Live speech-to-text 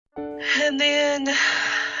And then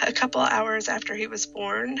a couple of hours after he was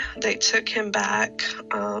born, they took him back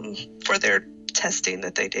for their testing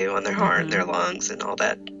that they do on their heart and their lungs and all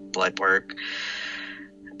that blood work.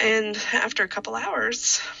 And after a couple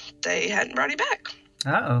hours, they hadn't brought him back.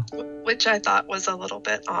 Uh-oh. Which I thought was a little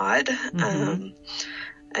bit odd. And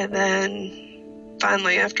then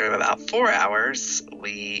finally, after about 4 hours,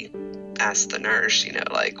 we asked the nurse,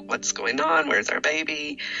 what's going on? Where's our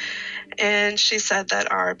baby? And she said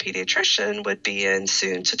that our pediatrician would be in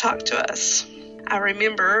soon to talk to us. I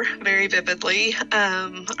remember very vividly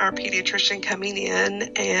our pediatrician coming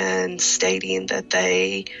in and stating that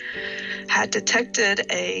they had detected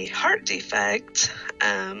a heart defect.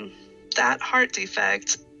 That heart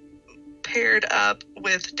defect paired up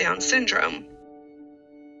with Down syndrome.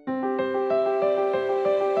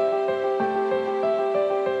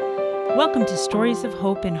 Welcome to Stories of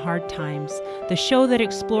Hope in Hard Times, the show that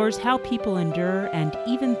explores how people endure and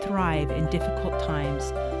even thrive in difficult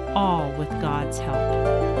times, all with God's help.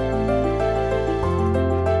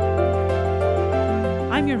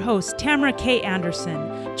 I'm your host, Tamara K.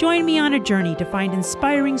 Anderson. Join me on a journey to find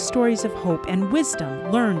inspiring stories of hope and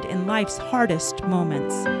wisdom learned in life's hardest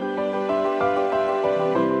moments.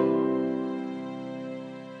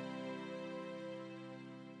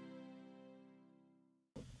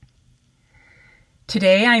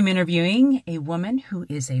 Today I'm interviewing a woman who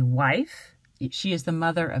is a wife. She is the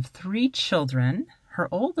mother of 3 children, her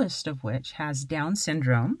oldest of which has Down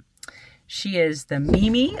syndrome. She is the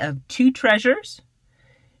Mimi of 2 treasures.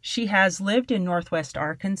 She has lived in Northwest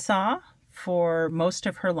Arkansas for most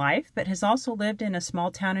of her life, but has also lived in a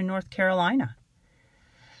small town in North Carolina.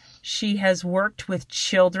 She has worked with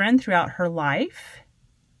children throughout her life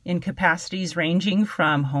in capacities ranging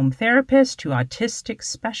from home therapist to autistic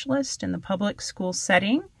specialist in the public school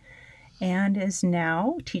setting, and is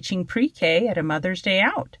now teaching pre-K at a Mother's Day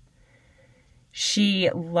Out. She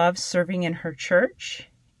loves serving in her church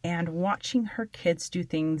and watching her kids do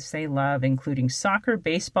things they love, including soccer,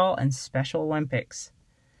 baseball, and Special Olympics.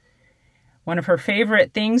 One of her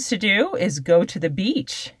favorite things to do is go to the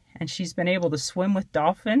beach, and she's been able to swim with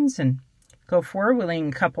dolphins and go four-wheeling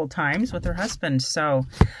a couple times with her husband. So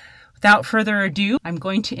without further ado, I'm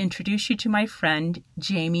going to introduce you to my friend,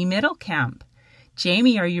 Jamie Middlecamp.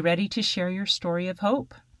 Jamie, are you ready to share your story of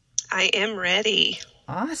hope? I am ready.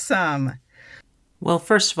 Awesome. Well,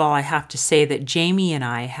 first of all, I have to say that Jamie and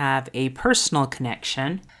I have a personal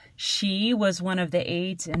connection. She was one of the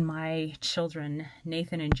aides in my children,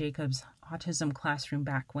 Nathan and Jacob's autism classroom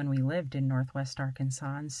back when we lived in Northwest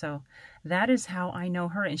Arkansas. And so that is how I know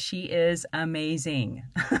her, and she is amazing.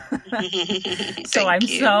 So I'm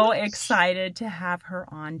so excited to have her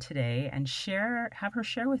on today and have her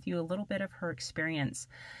share with you a little bit of her experience.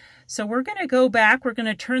 So we're going to go back. We're going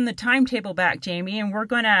to turn the timetable back, Jamie, and we're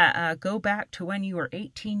going to go back to when you were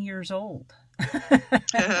 18 years old.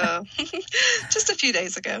 Just a few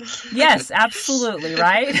days ago. Yes, absolutely,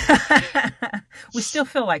 right? We still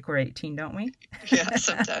feel like we're 18, don't we? Yeah,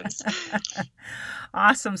 sometimes.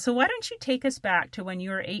 Awesome. So why don't you take us back to when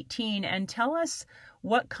you were 18 and tell us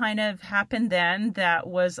what kind of happened then that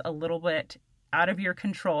was a little bit out of your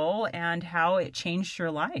control and how it changed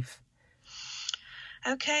your life.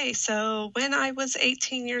 Okay, so when I was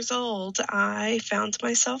 18 years old, I found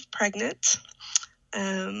myself pregnant.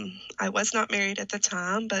 I was not married at the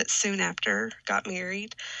time, but soon after got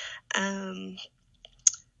married.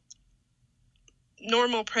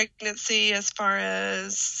 Normal pregnancy as far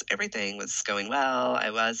as everything was going well. I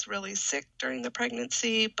was really sick during the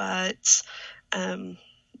pregnancy, but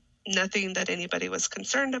nothing that anybody was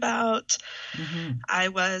concerned about. Mm-hmm. I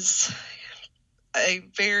was a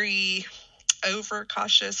very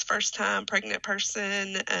overcautious first-time pregnant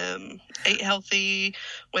person, ate healthy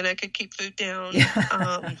when I could keep food down,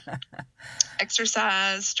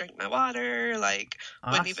 exercise, drank my water,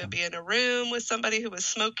 awesome. Wouldn't even be in a room with somebody who was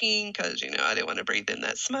smoking because, I didn't want to breathe in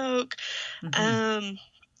that smoke. Mm-hmm.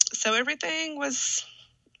 So everything was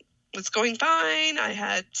going fine. I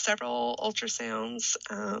had several ultrasounds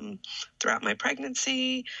throughout my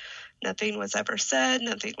pregnancy. Nothing was ever said.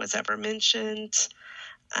 Nothing was ever mentioned.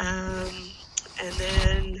 And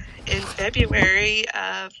then in February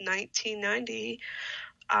of 1990,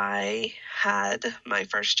 I had my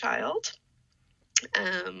first child.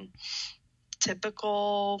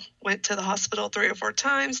 Typical, went to the hospital 3 or 4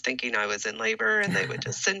 times thinking I was in labor and they would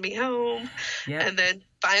just send me home. Yep. And then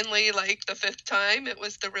finally, the 5th time, it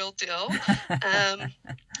was the real deal.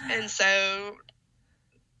 And so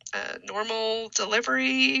normal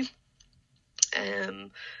delivery,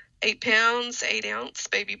 8 pounds, 8 ounce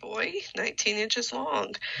baby boy, 19 inches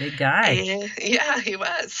long. Big guy. And, yeah, he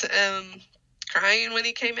was. crying when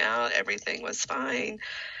he came out. Everything was fine.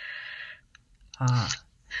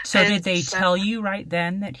 So did they tell you right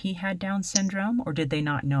then that he had Down syndrome, or did they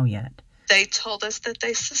not know yet? They told us that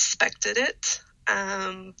they suspected it,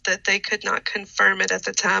 that they could not confirm it at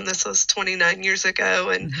the time. This was 29 years ago,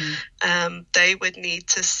 and they would need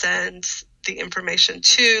to send the information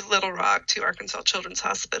to Little Rock, to Arkansas Children's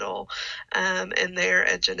Hospital, and there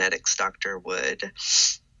a genetics doctor would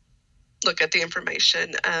look at the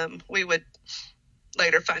information. We would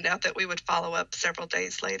later find out that we would follow up several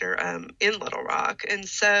days later in Little Rock. And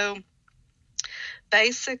so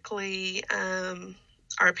basically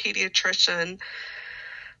our pediatrician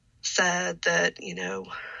said that,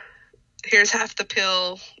 here's half the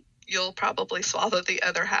pill. You'll probably swallow the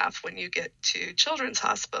other half when you get to Children's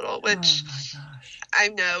Hospital, which I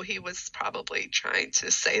know he was probably trying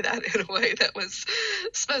to say that in a way that was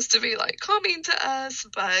supposed to be like calming to us,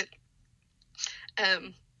 but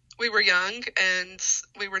we were young and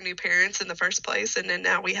we were new parents in the first place. And then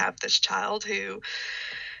now we have this child who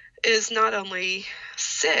is not only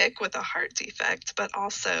sick with a heart defect, but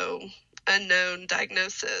also a known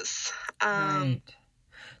diagnosis. Right.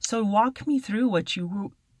 So walk me through what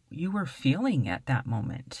you were feeling at that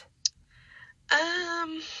moment.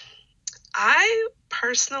 I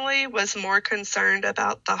personally was more concerned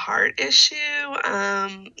about the heart issue.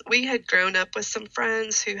 We had grown up with some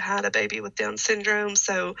friends who had a baby with Down syndrome,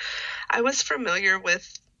 so I was familiar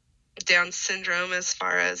with Down syndrome as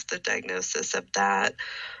far as the diagnosis of that.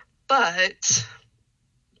 But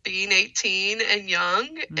being 18 and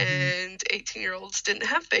young, and 18-year-olds didn't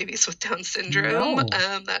have babies with Down syndrome. No.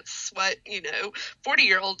 That's what,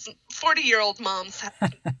 40-year-old moms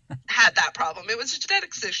had that problem. It was a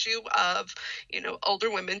genetics issue of, older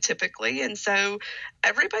women typically. And so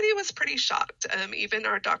everybody was pretty shocked. Even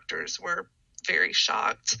our doctors were very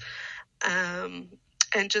shocked. And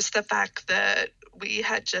just the fact that we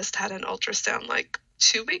had just had an ultrasound like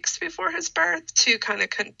 2 weeks before his birth to kind of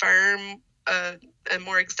confirm a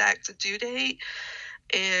more exact due date,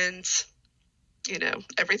 and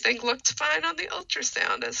everything looked fine on the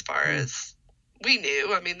ultrasound as far as we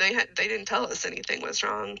knew. I mean, they didn't tell us anything was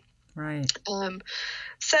wrong. Right.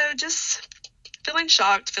 So just feeling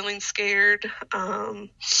shocked, feeling scared, and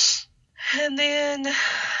then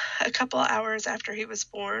a couple of hours after he was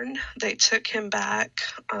born, they took him back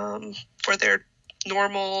for their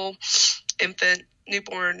normal infant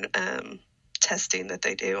newborn testing that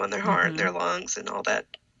they do on their heart and their lungs and all that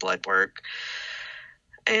blood work.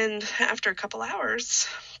 And after a couple hours,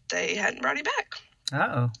 they hadn't brought him back.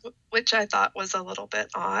 Uh-oh. Which I thought was a little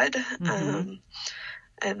bit odd. And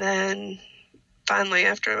then finally,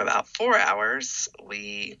 after about 4 hours,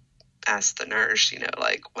 we asked the nurse,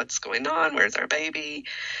 what's going on? Where's our baby?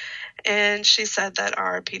 And she said that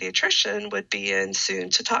our pediatrician would be in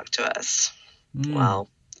soon to talk to us. Well,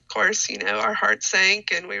 of course, our hearts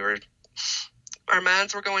sank and our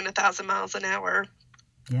minds were going 1,000 miles an hour.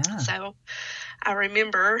 Yeah. So I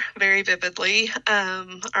remember very vividly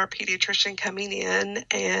our pediatrician coming in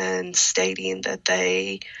and stating that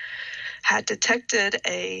they had detected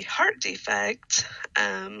a heart defect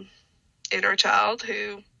in our child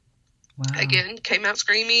who, again, came out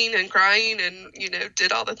screaming and crying and,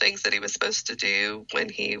 did all the things that he was supposed to do when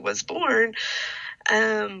he was born.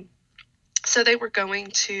 So they were going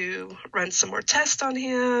to run some more tests on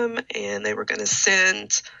him, and they were going to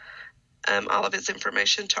send all of his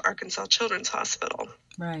information to Arkansas Children's Hospital.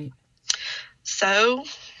 Right. So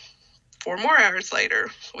 4 more hours later,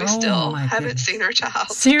 we still haven't seen our child.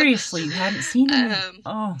 Seriously, you hadn't seen him?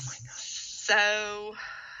 Oh, my gosh. So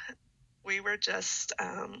we were just,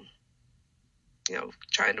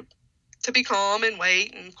 trying to be calm and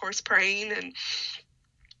wait, and, of course, praying.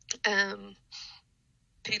 And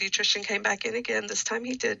pediatrician came back in again. This time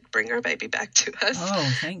he did bring our baby back to us.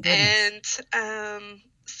 Oh, thank goodness. And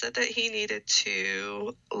said that he needed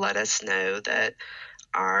to let us know that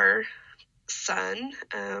our son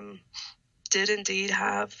did indeed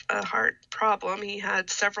have a heart problem. He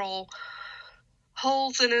had several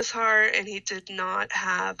holes in his heart, and he did not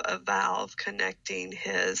have a valve connecting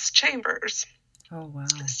his chambers. Oh, wow.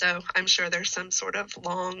 So I'm sure there's some sort of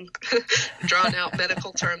long, drawn-out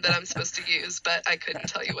medical term that I'm supposed to use, but I couldn't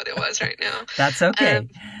tell you what it was right now. That's okay.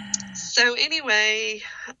 So anyway,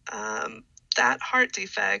 that heart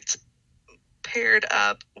defect paired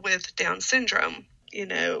up with Down syndrome.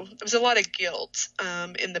 There was a lot of guilt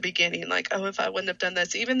in the beginning, like, oh, if I wouldn't have done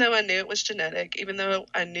this, even though I knew it was genetic, even though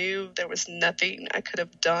I knew there was nothing I could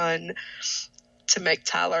have done to make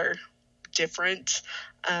Tyler different.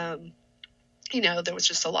 There was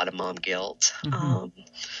just a lot of mom guilt.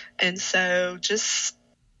 And so just,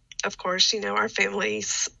 of course, our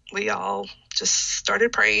families we all just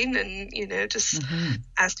started praying and, just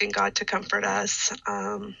asking God to comfort us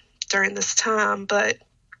during this time, but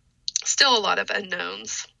still a lot of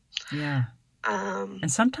unknowns. Yeah.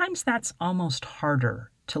 And sometimes that's almost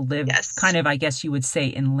harder to live, yes. kind of, I guess you would say,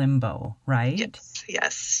 in limbo, right?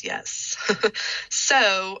 Yes.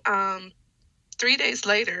 So 3 days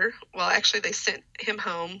later, well, actually, they sent him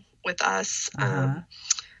home with us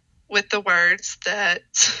with the words that,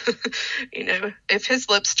 if his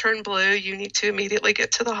lips turn blue, you need to immediately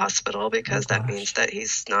get to the hospital because that means that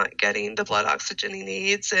he's not getting the blood oxygen he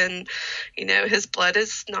needs. And, his blood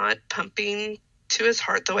is not pumping to his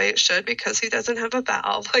heart the way it should because he doesn't have a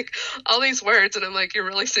valve. Like, all these words, and I'm like, you're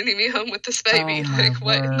really sending me home with this baby.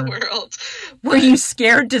 What in the world? Were you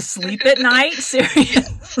scared to sleep at night?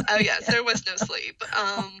 Seriously? Oh yes, there was no sleep.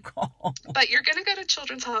 But you're going to go to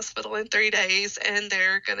Children's Hospital in 3 days, and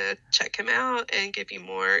they're going to check him out and give you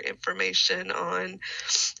more information on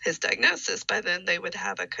his diagnosis. By then, they would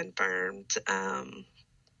have a confirmed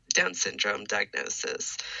Down syndrome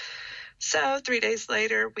diagnosis. So 3 days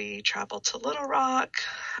later, we traveled to Little Rock.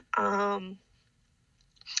 Of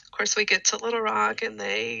course, we get to Little Rock, and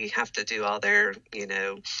they have to do all their,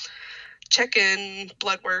 check-in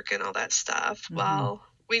blood work and all that stuff. Well,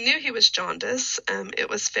 we knew he was jaundice. It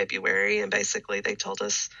was February, and basically they told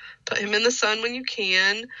us, put him in the sun when you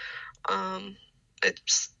can.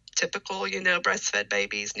 It's typical, breastfed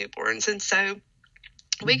babies, newborns. And so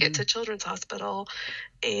we get to Children's Hospital,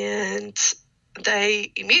 and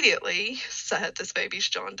they immediately said, this baby's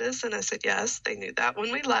jaundice. And I said, yes, they knew that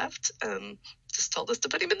when we left. Just told us to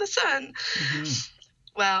put him in the sun.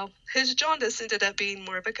 Well, his jaundice ended up being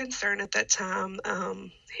more of a concern at that time.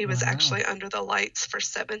 He was actually under the lights for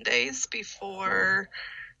 7 days before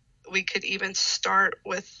we could even start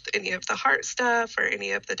with any of the heart stuff or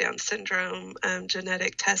any of the Down syndrome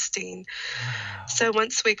genetic testing. So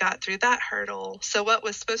once we got through that hurdle, so what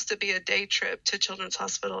was supposed to be a day trip to Children's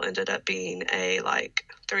Hospital ended up being a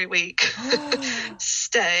 3-week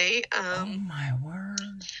stay. Oh my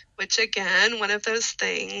word. Which again, one of those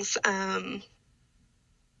things,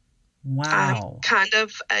 wow.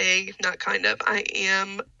 I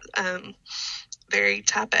am very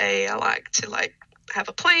type A. I like to have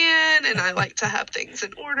a plan, and I like to have things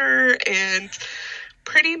in order, and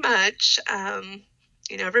pretty much,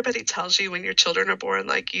 everybody tells you when your children are born,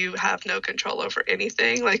 you have no control over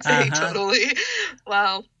anything, they totally,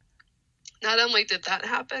 well, not only did that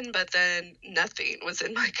happen, but then nothing was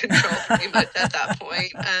in my control pretty much at that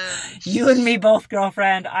point. You and me both,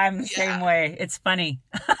 girlfriend. I'm the same way. It's funny.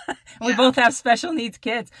 We both have special needs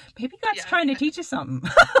kids. Maybe God's trying to teach us something.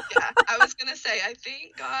 I was going to say, I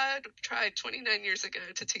think God tried 29 years ago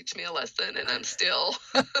to teach me a lesson, and I'm still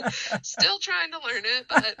trying to learn it.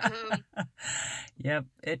 But yep,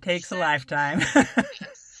 it takes a lifetime.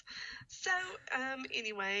 Yes. So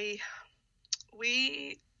anyway,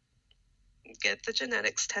 we get the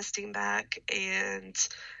genetics testing back, and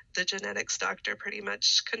the genetics doctor pretty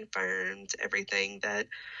much confirmed everything that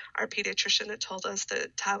our pediatrician had told us,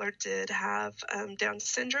 that Tyler did have Down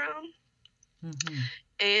syndrome,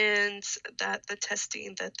 and that the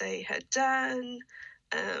testing that they had done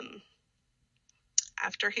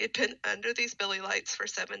after he had been under these Billy lights for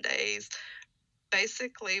 7 days,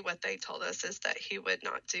 basically what they told us is that he would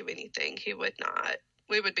not do anything.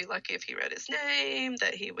 We would be lucky if he read his name,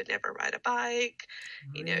 that he would never ride a bike,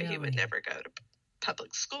 he would never go to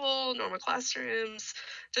public school, normal classrooms,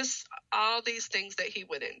 just all these things that he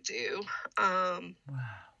wouldn't do. Wow.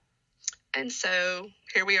 And so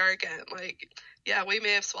here we are again. We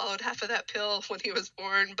may have swallowed half of that pill when he was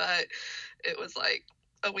born, but it was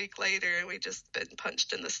a week later, and we just been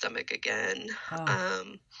punched in the stomach again.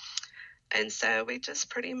 And so we just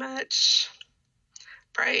pretty much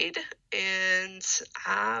prayed, and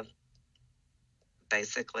I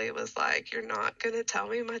basically was like, you're not going to tell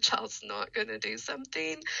me my child's not going to do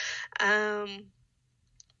something.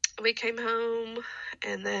 We came home,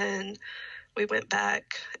 and then we went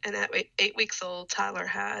back, and at 8 weeks old, Tyler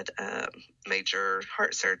had major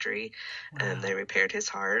heart surgery. Wow. They repaired his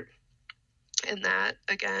heart, and that,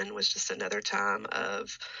 again, was just another time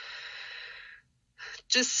of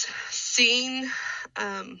just seeing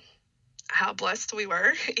how blessed we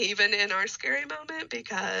were, even in our scary moment,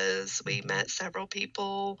 because we met several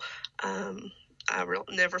people. I will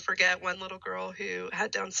never forget one little girl who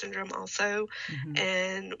had Down syndrome also,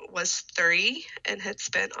 and was 3 and had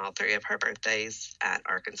spent all 3 of her birthdays at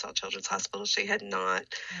Arkansas Children's Hospital. She had not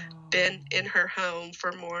been in her home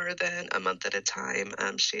for more than a month at a time.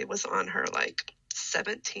 She was on her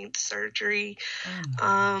 17th surgery.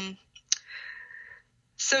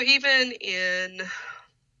 So even in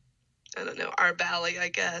I don't know, our valley, I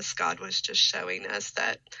guess. God was just showing us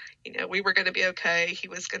that, we were going to be okay. He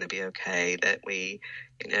was going to be okay, that we,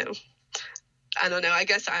 I don't know. I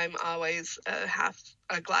guess I'm always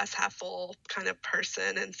a glass half full kind of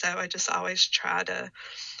person. And so I just always try to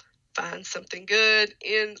find something good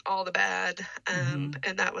in all the bad. And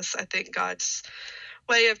that was, I think, God's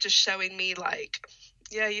way of just showing me, like,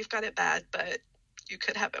 yeah, you've got it bad, but you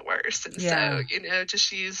could have it worse. And so,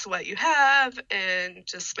 just use what you have and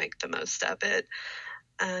just make the most of it.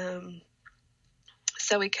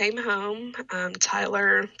 So we came home.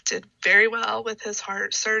 Tyler did very well with his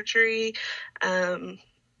heart surgery.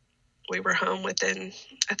 We were home within,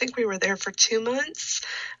 I think we were there for 2 months,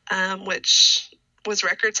 which was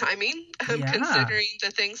record timing, considering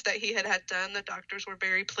the things that he had done. The doctors were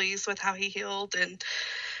very pleased with how he healed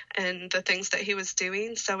and the things that he was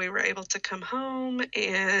doing. So we were able to come home.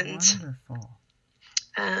 And wonderful.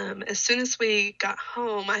 As soon as we got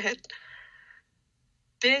home, I had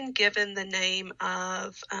been given the name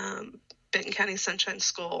of Benton County Sunshine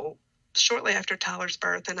School shortly after Tyler's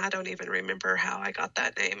birth, and I don't even remember how I got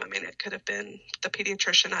that name. I mean, it could have been the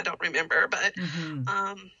pediatrician. I don't remember, but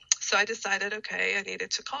so I decided, okay, I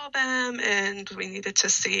needed to call them, and we needed to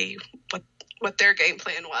see what their game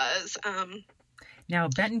plan was. Now,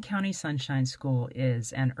 Benton County Sunshine School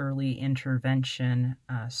is an early intervention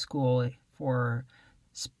school for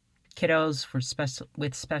kiddos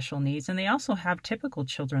with special needs, and they also have typical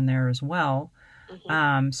children there as well,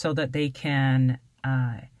 so that they can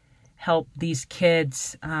help these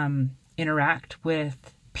kids interact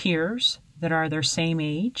with peers that are their same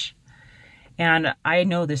age. And I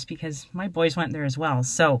know this because my boys went there as well.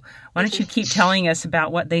 So why don't you keep telling us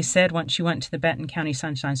about what they said once you went to the Benton County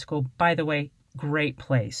Sunshine School? By the way, great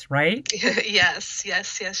place, right? Yes.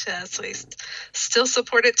 We still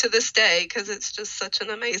support it to this day because it's just such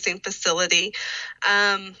an amazing facility.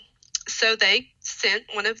 So they sent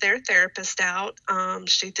one of their therapists out.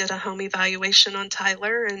 She did a home evaluation on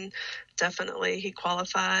Tyler, and definitely he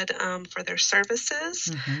qualified for their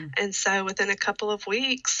services. And so within a couple of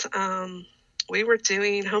weeks, we were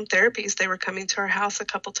doing home therapies. They were coming to our house a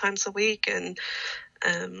couple times a week and,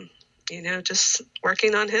 just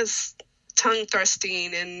working on his tongue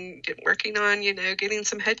thrusting and working on, getting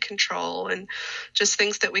some head control and just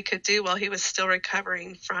things that we could do while he was still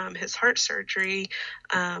recovering from his heart surgery.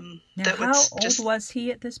 Now, how old was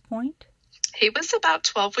he at this point? He was about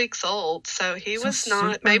 12 weeks old, so he was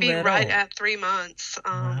not maybe little. Right at 3 months.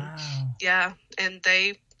 Wow. Yeah, and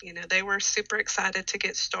they were super excited to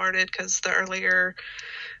get started because the earlier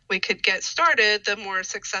we could get started, the more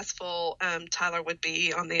successful Tyler would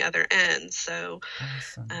be on the other end. So,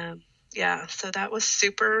 awesome. So that was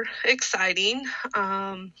super exciting.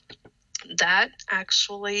 That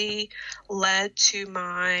actually led to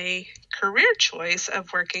my career choice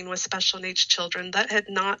of working with special needs children. That had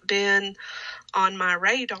not been on my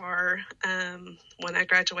radar when I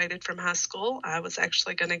graduated from high school. I was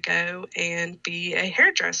actually going to go and be a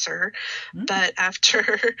hairdresser, but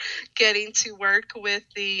after getting to work with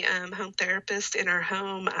the home therapist in our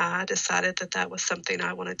home, I decided that was something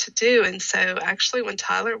I wanted to do. And so actually when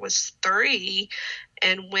Tyler was 3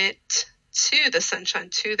 and went to the Sunshine,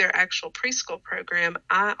 to their actual preschool program,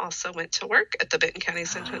 I also went to work at the Benton County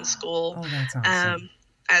Sunshine School. Oh, that's awesome.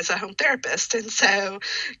 As a home therapist. And so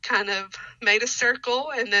kind of made a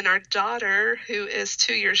circle. And then our daughter, who is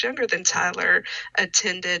 2 years younger than Tyler,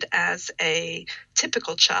 attended as a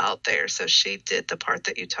typical child there. So she did the part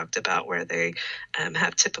that you talked about where they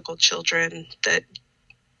have typical children that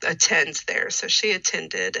attend there. So she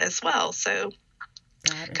attended as well. So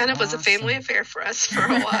kind of was a family affair for us for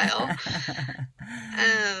a while.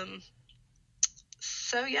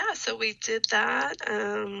 So we did that.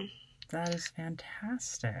 That is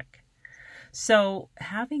fantastic. So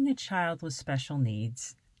having a child with special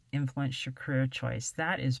needs influenced your career choice.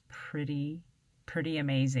 That is pretty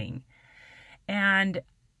amazing. And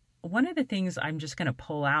one of the things I'm just going to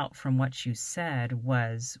pull out from what you said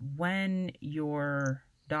was when your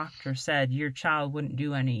doctor said your child wouldn't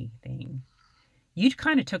do anything, you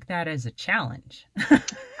kind of took that as a challenge.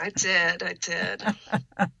 I did.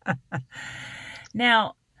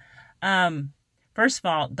 Now, first of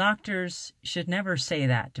all, doctors should never say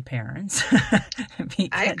that to parents.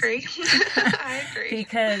 I agree.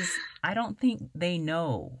 Because I don't think they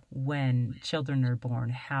know when children are born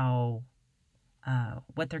how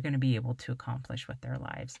what they're going to be able to accomplish with their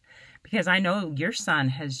lives. Because I know your son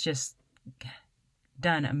has just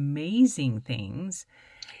done amazing things.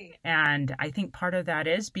 And I think part of that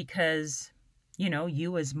is because,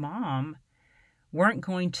 you as mom weren't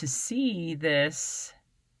going to see this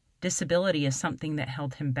disability as something that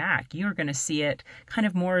held him back. You're going to see it kind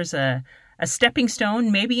of more as a stepping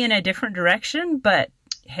stone, maybe in a different direction, but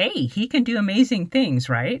hey, he can do amazing things,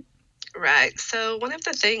 right? Right. So one of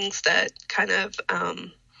the things that kind of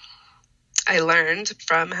I learned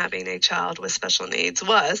from having a child with special needs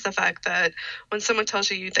was the fact that when someone tells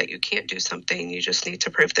you that you can't do something, you just need to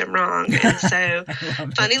prove them wrong. And so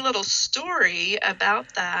funny little story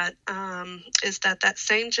about that is that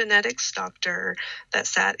same genetics doctor that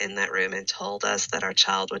sat in that room and told us that our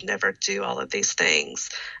child would never do all of these things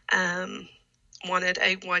wanted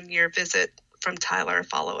a 1-year visit from Tyler, a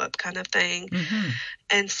follow-up kind of thing. Mm-hmm.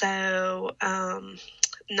 And so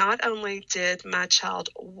not only did my child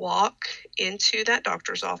walk into that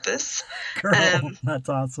doctor's office. Girl, that's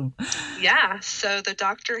awesome. Yeah. So the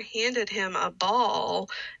doctor handed him a ball,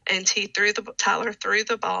 and Tyler threw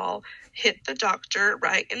the ball, hit the doctor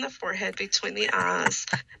right in the forehead between the eyes.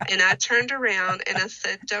 And I turned around and I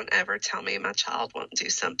said, "Don't ever tell me my child won't do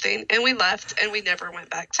something." And we left, and we never went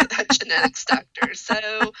back to that genetics doctor.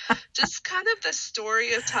 So just kind of the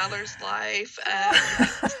story of Tyler's life.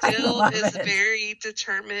 Still is very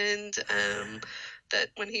determined that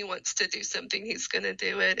when he wants to do something, he's going to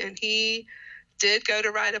do it. And he did go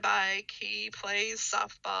to ride a bike. He plays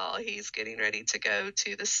softball. He's getting ready to go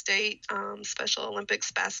to the state Special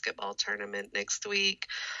Olympics basketball tournament next week.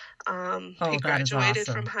 He graduated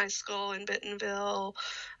from high school in Bentonville.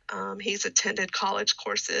 He's attended college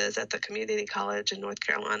courses at the community college in North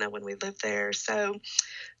Carolina when we lived there. So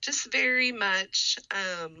just very much,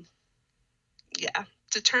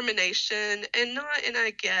 determination. And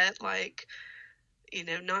I get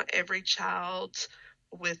not every child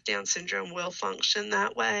with Down syndrome will function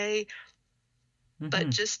that way, but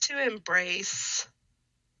just to embrace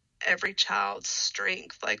every child's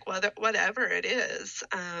strength, whatever it is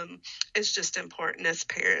just important as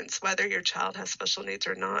parents, whether your child has special needs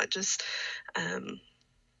or not. Just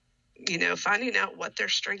finding out what their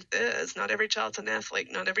strength is. Not every child's an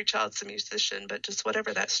athlete, not every child's a musician, but just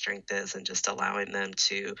whatever that strength is, and just allowing them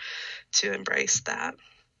to embrace that.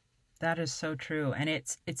 That is so true. And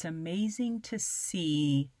it's amazing to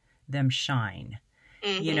see them shine,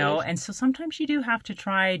 and so sometimes you do have to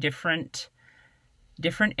try different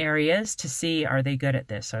areas to see, are they good at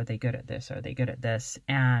this? Are they good at this? Are they good at this?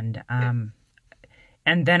 And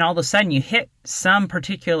then all of a sudden you hit some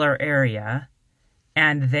particular area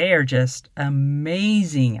and they are just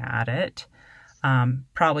amazing at it.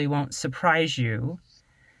 Probably won't surprise you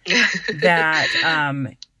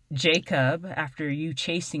that, Jacob, after you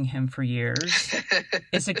chasing him for years,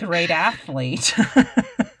 is a great athlete.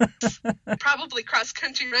 Probably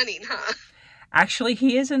cross-country running, huh? Actually,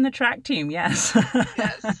 he is in the track team, yes.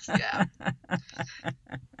 Yes, yeah.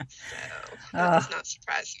 So, that does not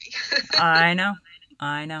surprise me.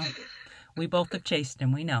 I know. We both have chased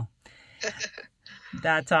him, we know.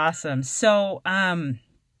 That's awesome. So,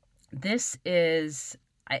 this is,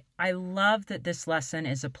 I love that this lesson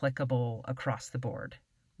is applicable across the board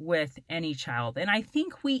with any child. And I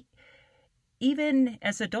think even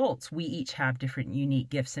as adults, we each have different unique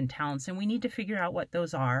gifts and talents, and we need to figure out what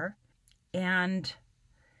those are and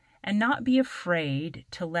not be afraid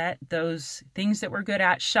to let those things that we're good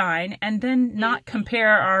at shine, and then not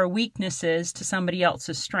compare our weaknesses to somebody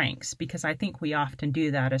else's strengths, because I think we often do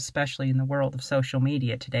that, especially in the world of social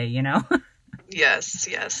media today, Yes.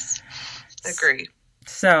 Agree.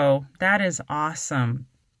 So that is awesome.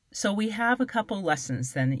 So we have a couple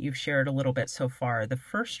lessons then that you've shared a little bit so far. The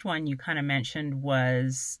first one you kind of mentioned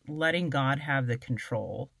was letting God have the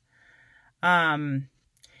control. Can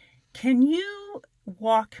you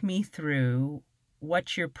walk me through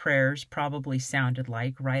what your prayers probably sounded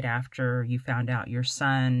like right after you found out your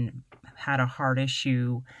son had a heart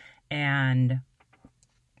issue and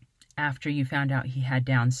after you found out he had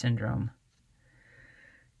Down syndrome?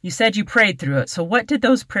 You said you prayed through it. So what did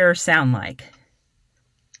those prayers sound like?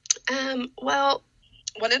 Well,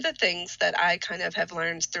 one of the things that I kind of have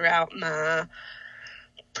learned throughout my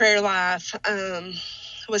prayer life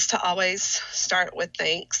was to always start with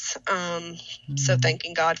thanks. So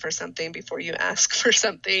thanking God for something before you ask for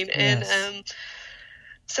something. Yes. And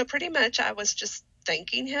so pretty much I was just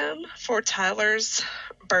thanking him for Tyler's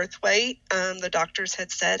birth weight. The doctors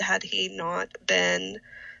had said, had he not been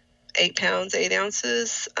 8 pounds, 8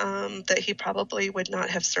 ounces, that he probably would not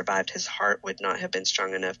have survived. His heart would not have been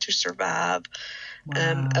strong enough to survive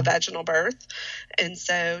a vaginal birth. And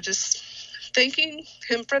so just thanking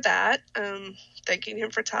him for that, thanking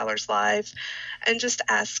him for Tyler's life, and just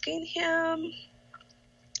asking him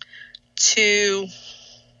to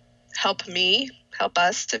help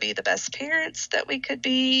us to be the best parents that we could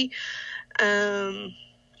be,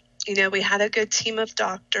 We had a good team of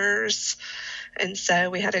doctors, and so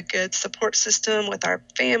we had a good support system with our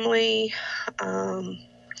family, and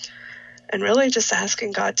really just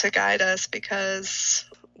asking God to guide us because,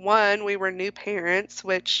 one, we were new parents,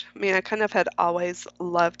 which, I kind of had always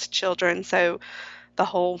loved children, so the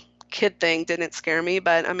whole kid thing didn't scare me,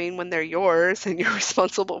 but when they're yours and you're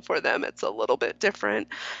responsible for them, it's a little bit different.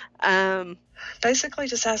 Basically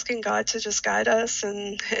just asking God to just guide us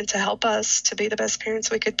and to help us to be the best parents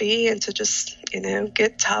we could be, and to just,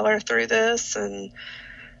 get Tyler through this, and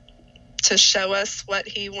to show us what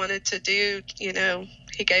he wanted to do.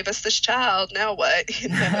 He gave us this child, now what?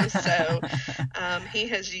 So he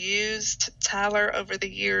has used Tyler over the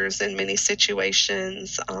years in many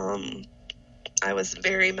situations. I was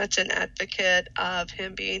very much an advocate of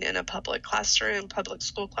him being in a public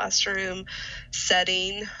school classroom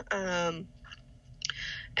setting.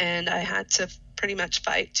 And I had to pretty much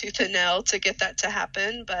fight tooth and nail to get that to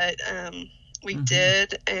happen. But we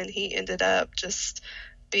did, and he ended up just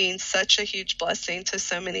being such a huge blessing to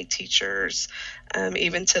so many teachers.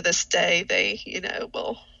 Even to this day, they,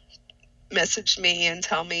 will message me and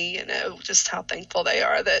tell me, just how thankful they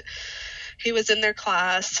are that he was in their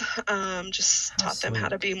class, just taught them how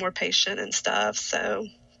to be more patient and stuff. So,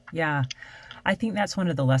 yeah, I think that's one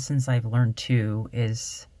of the lessons I've learned too,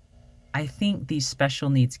 is I think these special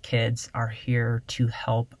needs kids are here to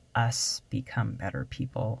help us become better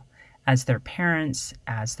people as their parents,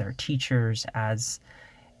 as their teachers, as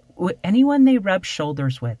anyone they rub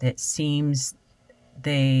shoulders with. It seems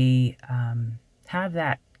they have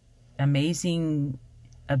that amazing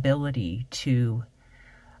ability to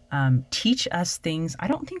teach us things I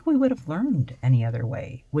don't think we would have learned any other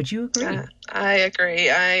way. Would you agree? I agree.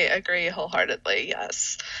 I agree wholeheartedly,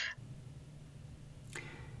 yes.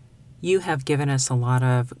 You have given us a lot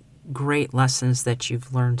of great lessons that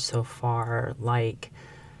you've learned so far, like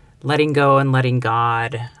letting go and letting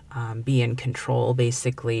God be in control,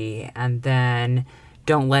 basically, and then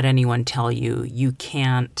don't let anyone tell you you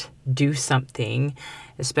can't do something,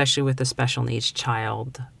 especially with a special needs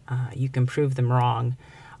child. You can prove them wrong.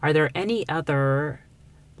 Are there any other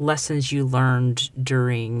lessons you learned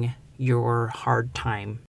during your hard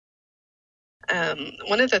time?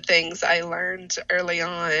 One of the things I learned early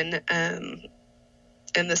on, and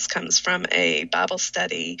this comes from a Bible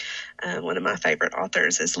study, one of my favorite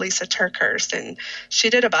authors is Lisa TerKeurst, and she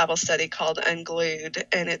did a Bible study called Unglued,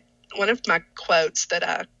 and one of my quotes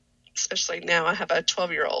that especially now I have a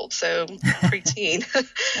 12-year-old, so preteen,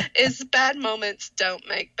 is bad moments don't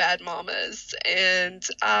make bad mamas. And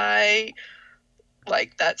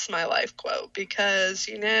that's my life quote, because,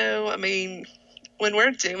 when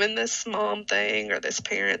we're doing this mom thing or this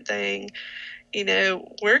parent thing,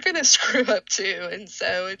 we're going to screw up too. And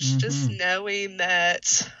so it's just knowing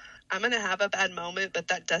that I'm going to have a bad moment, but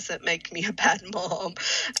that doesn't make me a bad mom.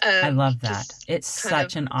 I love that. It's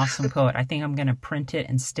such an awesome quote. I think I'm going to print it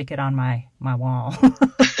and stick it on my wall.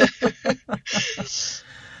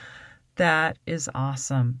 That is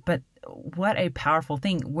awesome. But what a powerful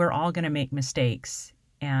thing. We're all going to make mistakes,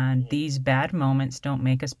 and these bad moments don't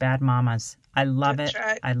make us bad mamas. I love it.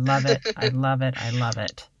 Right. I love it. I love it. I love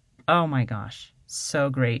it. Oh my gosh. So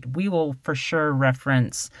great. We will for sure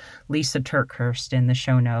reference Lisa TerKeurst in the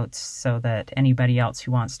show notes so that anybody else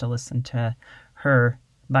who wants to listen to her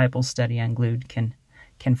Bible study Unglued can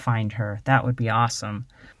find her. That would be awesome.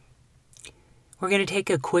 We're going to take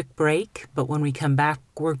a quick break, but when we come back,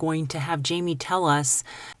 we're going to have Jamie tell us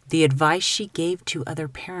the advice she gave to other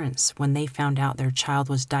parents when they found out their child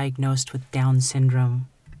was diagnosed with Down syndrome.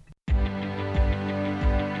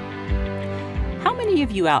 How many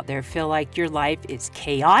of you out there feel like your life is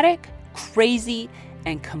chaotic, crazy,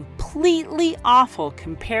 and completely awful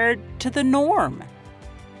compared to the norm?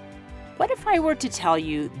 What if I were to tell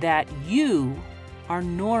you that you are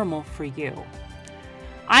normal for you?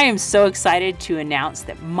 I am so excited to announce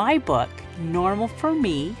that my book, Normal for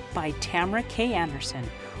Me by Tamara K. Anderson,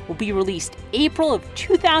 will be released April of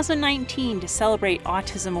 2019 to celebrate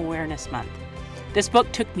Autism Awareness Month. This book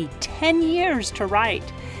took me 10 years to write,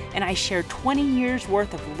 and I share 20 years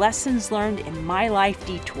worth of lessons learned in my life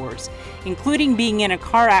detours, including being in a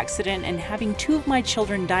car accident and having 2 of my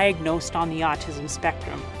children diagnosed on the autism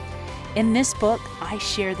spectrum. In this book, I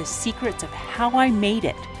share the secrets of how I made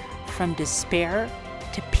it from despair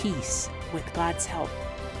to peace with God's help.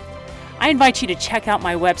 I invite you to check out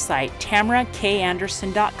my website,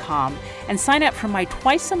 TamaraKAnderson.com, and sign up for my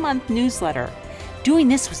twice-a-month newsletter. Doing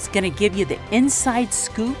this was going to give you the inside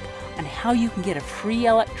scoop on how you can get a free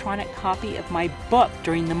electronic copy of my book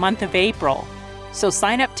during the month of April. So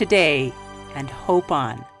sign up today and hope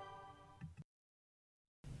on.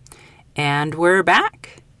 And we're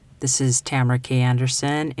back. This is Tamara K.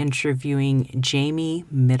 Anderson interviewing Jamie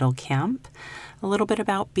Middlecamp, a little bit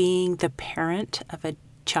about being the parent of a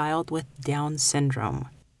child with Down syndrome.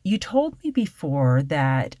 You told me before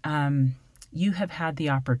that you have had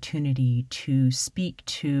the opportunity to speak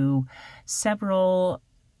to several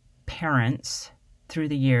parents through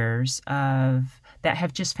the years that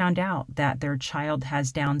have just found out that their child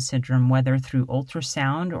has Down syndrome, whether through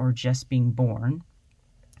ultrasound or just being born.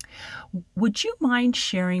 Would you mind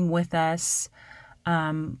sharing with us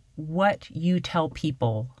what you tell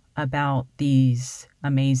people about these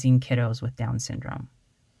amazing kiddos with Down syndrome?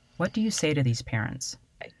 What do you say to these parents?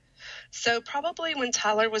 So probably when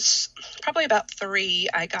Tyler was probably about 3,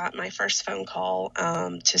 I got my first phone call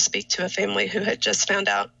to speak to a family who had just found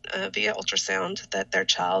out via ultrasound that their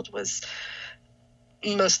child was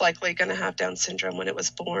most likely going to have Down syndrome when it was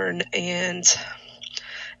born. And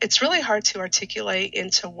it's really hard to articulate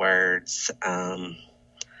into words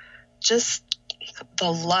just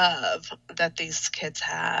the love that these kids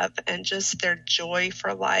have and just their joy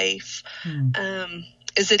for life.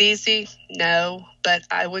 Is it easy? No, but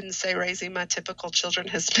I wouldn't say raising my typical children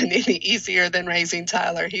has been any easier than raising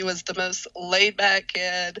Tyler. He was the most laid back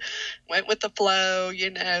kid, went with the flow,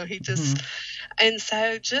 he just, and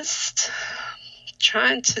so just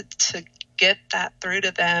trying to get that through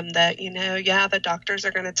to them that, the doctors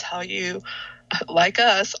are going to tell you, like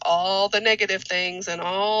us, all the negative things and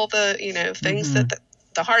all the, things that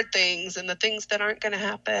the hard things and the things that aren't going to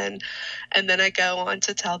happen. And then I go on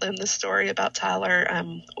to tell them the story about Tyler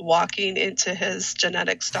walking into his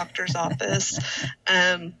genetics doctor's office.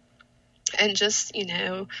 And just,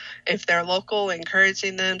 if they're local,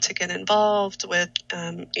 encouraging them to get involved with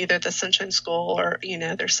either the Sunshine School or,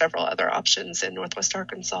 there's several other options in Northwest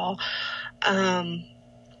Arkansas. And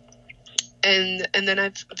then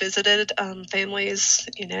I've visited families,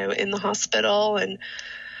 in the hospital,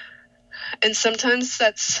 and sometimes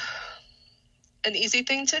that's an easy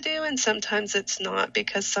thing to do, and sometimes it's not,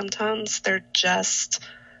 because sometimes they're just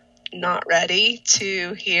not ready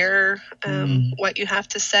to hear what you have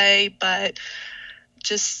to say. But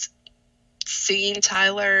just seeing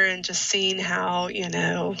Tyler and just seeing how,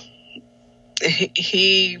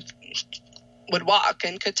 he would walk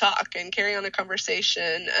and could talk and carry on a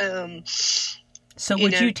conversation. So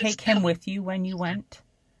would you take him with you when you went?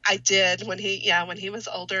 I did when he was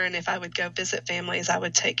older, and if I would go visit families, I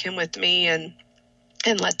would take him with me and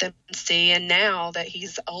let them see. And now that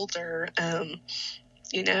he's older,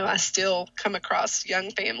 I still come across young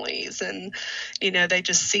families, and, they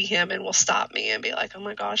just see him and will stop me and be like, oh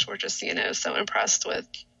my gosh, we're just, so impressed with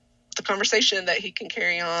the conversation that he can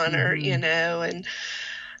carry on, or,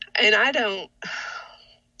 and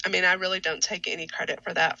I really don't take any credit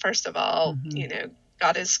for that. First of all,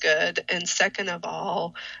 God is good. And second of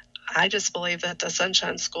all, I just believe that the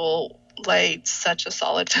Sunshine School laid such a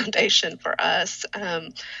solid foundation for us.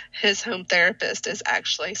 His home therapist is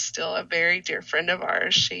actually still a very dear friend of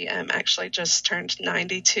ours. She actually just turned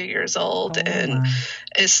 92 years old and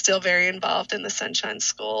is still very involved in the Sunshine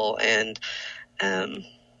School. And,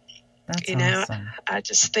 That's awesome. I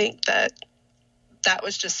just think that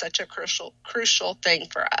was just such a crucial thing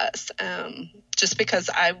for us. Just because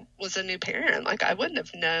I was a new parent, like I wouldn't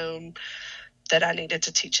have known that I needed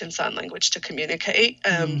to teach him sign language to communicate.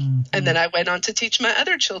 And then I went on to teach my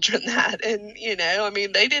other children that. And,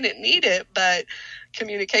 they didn't need it, but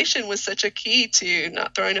communication was such a key to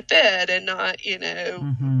not throwing a fit and not,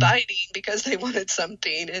 biting because they wanted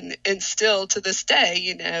something. And still to this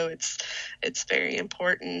day, it's very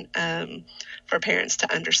important for parents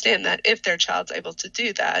to understand that if their child's able to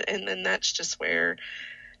do that. And then that's just where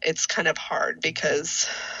it's kind of hard, because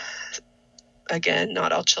again,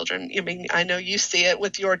 not all children, I know you see it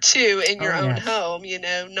with your 2 in your own home,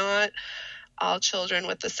 not all children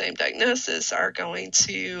with the same diagnosis are going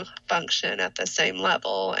to function at the same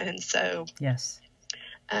level. And so, yes.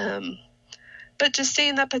 But just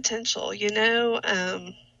seeing that potential,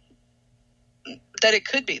 that it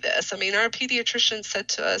could be this. Our pediatrician said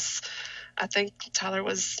to us, I think Tyler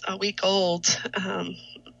was a week old,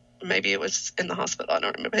 maybe it was in the hospital, I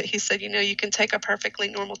don't remember, but he said, you can take a perfectly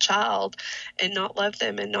normal child and not love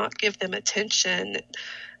them and not give them attention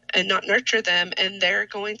and not nurture them, and they're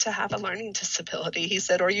going to have a learning disability. He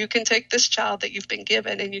said, or you can take this child that you've been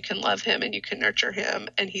given and you can love him and you can nurture him,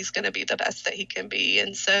 and he's going to be the best that he can be.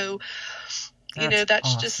 And so, that's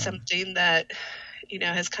awesome. Just something that,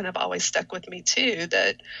 has kind of always stuck with me too,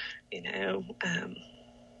 that,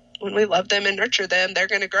 when we love them and nurture them, they're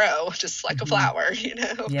going to grow just like a flower,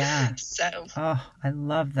 Yeah. So. Oh, I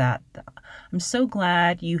love that. I'm so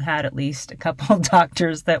glad you had at least a couple of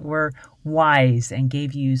doctors that were wise and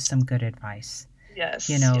gave you some good advice. Yes,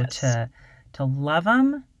 yes. to love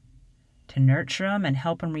them, to nurture them, and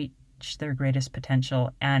help them reach their greatest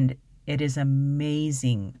potential. And it is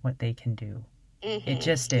amazing what they can do. It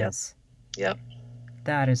just Yep. is. Yep.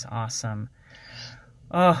 That is awesome.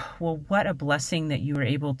 Oh, well, what a blessing that you were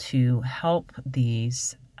able to help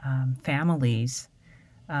these families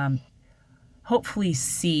hopefully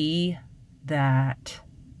see that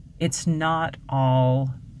it's not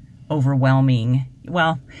all overwhelming.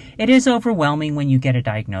 Well, it is overwhelming when you get a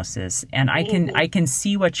diagnosis, and I can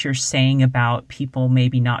see what you're saying about people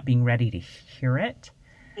maybe not being ready to hear it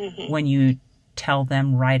when you tell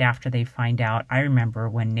them right after they find out. I remember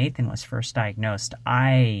when Nathan was first diagnosed,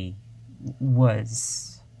 I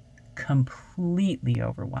was completely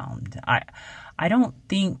overwhelmed. I don't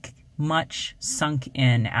think much sunk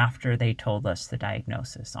in after they told us the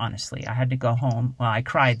diagnosis, honestly. I had to go home. Well, I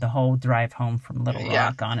cried the whole drive home from Little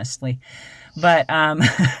Rock, honestly. But and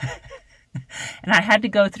I had to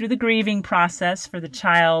go through the grieving process for the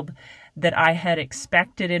child that I had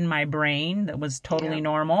expected in my brain that was totally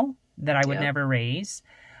normal, that I would never raise.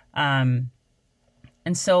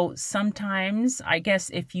 And so sometimes, I guess,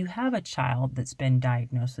 if you have a child that's been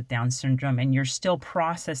diagnosed with Down syndrome and you're still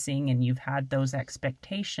processing and you've had those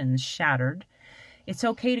expectations shattered, it's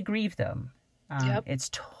okay to grieve them. It's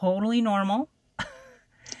totally normal.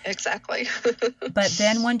 Exactly. But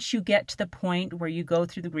then once you get to the point where you go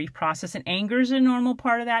through the grief process, and anger is a normal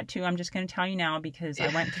part of that too. I'm just going to tell you now because I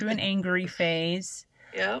went through an angry phase.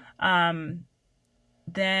 Yep.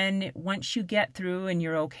 Then once you get through and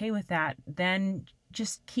you're okay with that, then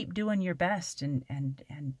just keep doing your best and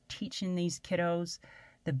teaching these kiddos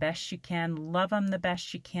the best you can, love them the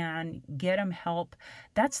best you can, get them help.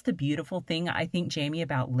 That's the beautiful thing, I think, Jamie,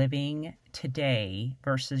 about living today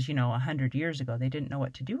versus, 100 years ago. They didn't know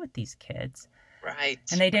what to do with these kids. Right.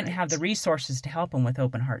 And they didn't have the resources to help them with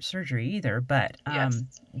open heart surgery either. But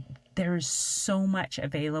there's so much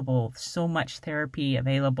available, so much therapy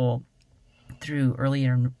available through early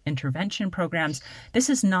intervention programs. This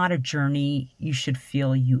is not a journey you should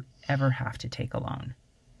feel you ever have to take alone.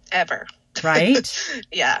 Ever. Right?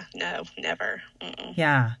 Yeah, no, never. Mm-mm.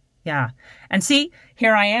 Yeah. And see,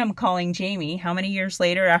 here I am calling Jamie how many years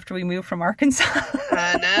later after we moved from Arkansas?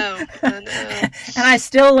 I know. And I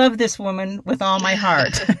still love this woman with all my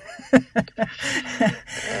heart.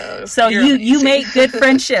 So you make good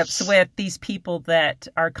friendships with these people that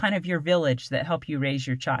are kind of your village that help you raise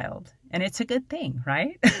your child. And it's a good thing,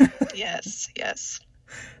 right? Yes.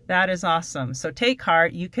 That is awesome. So take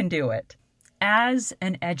heart. You can do it. As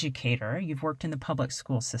an educator, you've worked in the public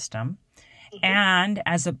school system. And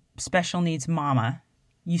as a special needs mama,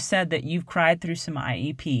 you said that you've cried through some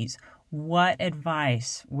IEPs. What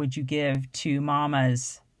advice would you give to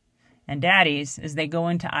mamas and daddies as they go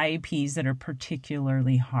into IEPs that are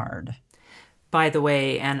particularly hard? By the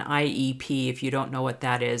way, an IEP, if you don't know what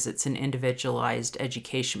that is, it's an individualized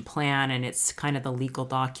education plan, and it's kind of the legal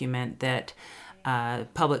document that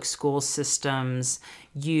public school systems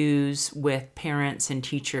use with parents and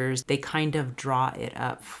teachers. They kind of draw it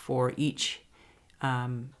up for each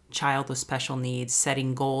child with special needs,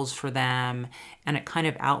 setting goals for them, and it kind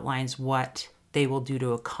of outlines what they will do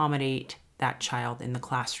to accommodate that child in the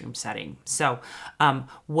classroom setting. So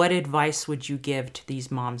what advice would you give to these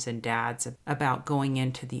moms and dads about going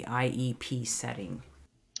into the IEP setting?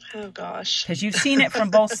 Oh, gosh. Because you've seen it from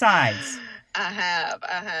both sides. I have.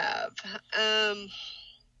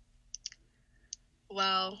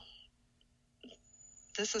 Well,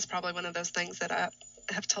 this is probably one of those things that I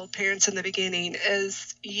have told parents in the beginning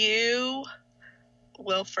is you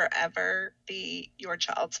will forever be your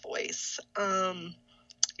child's voice.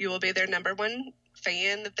 You will be their number one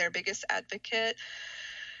fan, their biggest advocate.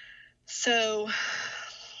 So,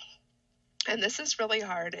 and this is really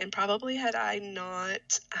hard, and probably had I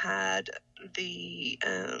not had the,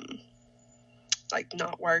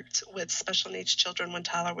 not worked with special needs children when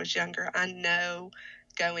Tyler was younger, I know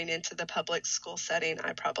going into the public school setting,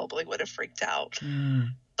 I probably would have freaked out.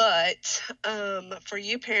 But for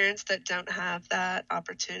you parents that don't have that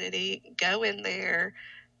opportunity, go in there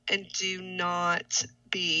and do not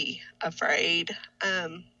be afraid.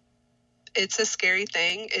 It's a scary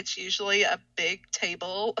thing. It's usually a big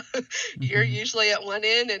table. You're usually at one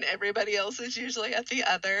end and everybody else is usually at the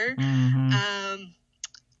other.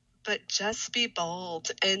 But just be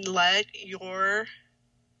bold and let your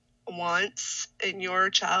wants and your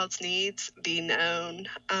child's needs be known.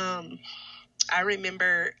 I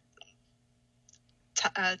remember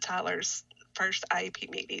Tyler's first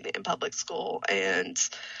IEP meeting in public school, and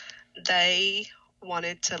they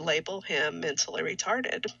wanted to label him mentally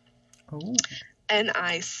retarded. Oh. And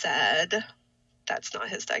I said, that's not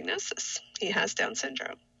his diagnosis. He has Down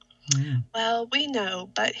syndrome. Mm. Well, we know,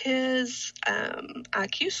 but his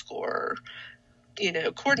IQ score,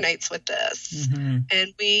 coordinates with this. Mm-hmm.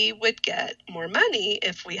 And we would get more money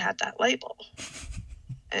if we had that label.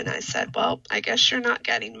 And I said, well, I guess you're not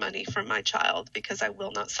getting money from my child because I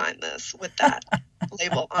will not sign this with that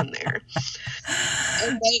label on there.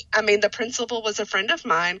 And the principal was a friend of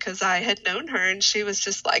mine because I had known her, and she was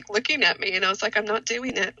just like looking at me, and I was like, I'm not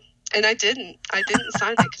doing it. And I didn't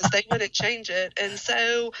sign it because they wouldn't change it. And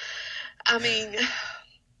so,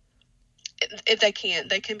 if they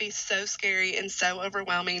can be so scary and so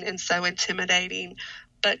overwhelming and so intimidating.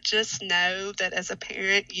 But just know that as a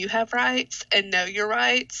parent, you have rights, and know your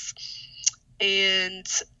rights, and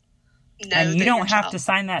know and you that don't have to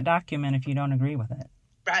sign that document if you don't agree with it.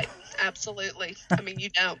 Right. Absolutely. You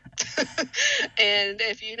don't. And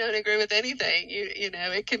if you don't agree with anything,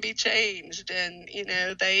 it can be changed. And,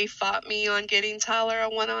 they fought me on getting Tyler a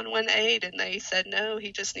one-on-one aide, and they said, no,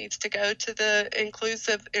 he just needs to go to the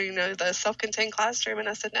inclusive, the self-contained classroom. And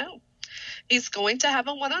I said, no. He's going to have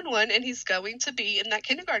a one-on-one, and he's going to be in that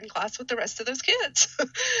kindergarten class with the rest of those kids.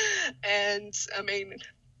 And,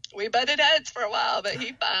 we butted heads for a while, but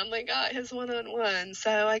he finally got his one-on-one.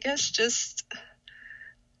 So I guess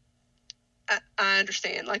I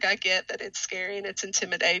understand. I get that it's scary and it's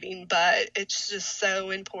intimidating, but it's just so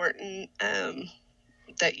important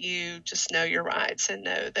that you just know your rights and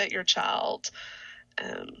know that your child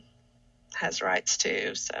has rights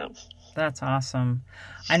too. So that's awesome.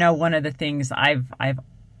 I know one of the things I've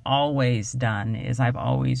always done is I've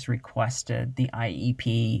always requested the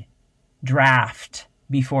IEP draft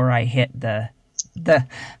before I hit the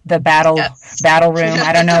battle room.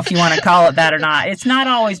 I don't know if you want to call it that or not. It's not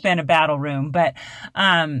always been a battle room, but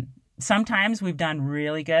sometimes we've done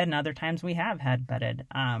really good, and other times we have had butted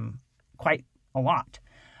quite a lot.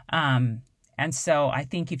 And so I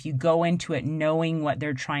think if you go into it knowing what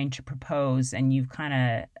they're trying to propose, and you kind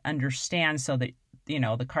of understand so that,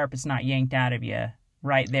 the carpet's not yanked out of you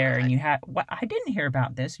right there, and you have, what, I didn't hear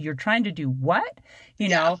about this. You're trying to do what?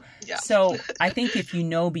 Yeah. So I think if you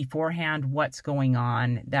know beforehand what's going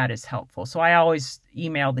on, that is helpful. So I always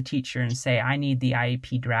email the teacher and say, I need the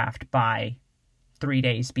IEP draft by 3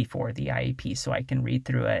 days before the IEP so I can read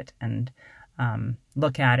through it and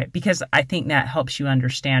look at it, because I think that helps you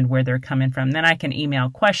understand where they're coming from. Then I can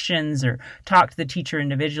email questions or talk to the teacher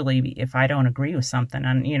individually if I don't agree with something.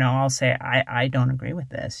 And, I'll say, I don't agree with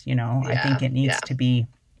this. I think it needs to be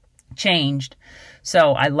changed.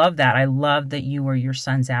 So I love that. I love that you were your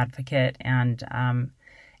son's advocate, and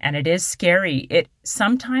it is scary. It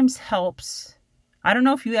sometimes helps. I don't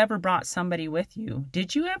know if you ever brought somebody with you.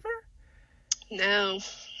 Did you ever? No,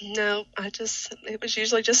 it was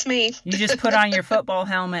usually just me. You just put on your football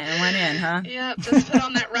helmet and went in, huh? Yeah, just put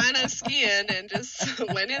on that rhino skin and just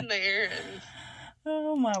went in there. And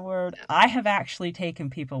oh, my word. Yeah. I have actually taken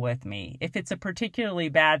people with me. If it's a particularly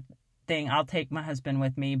bad thing, I'll take my husband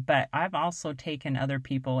with me, but I've also taken other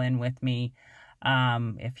people in with me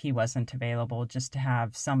if he wasn't available, just to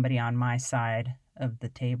have somebody on my side of the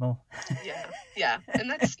table. Yeah. And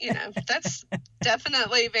that's, that's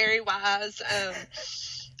definitely very wise.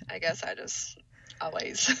 I guess I just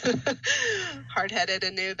always hard-headed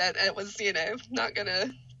and knew that it was, not going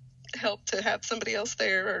to help to have somebody else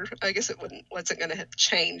there, or I guess it wasn't going to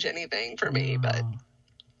change anything for me. But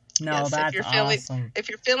no, yes, that's awesome. If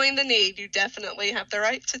you're feeling the need, you definitely have the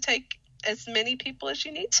right to take as many people as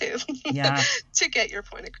you need to. Yeah. To get your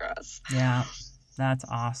point across. Yeah, that's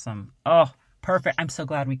awesome. Oh, perfect. I'm so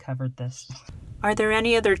glad we covered this. Are there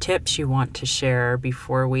any other tips you want to share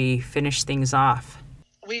before we finish things off?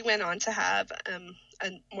 We went on to have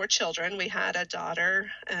more children. We had a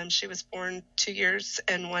daughter. She was born 2 years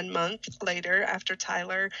and 1 month later after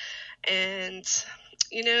Tyler. And,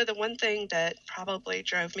 the one thing that probably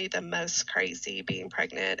drove me the most crazy being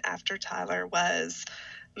pregnant after Tyler was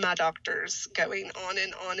my doctors going on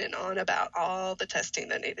and on and on about all the testing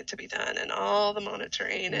that needed to be done and all the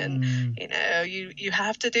monitoring and, you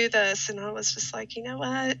have to do this. And I was just like, you know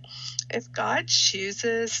what? If God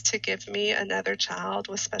chooses to give me another child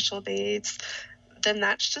with special needs, then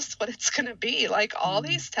that's just what it's going to be. Like, all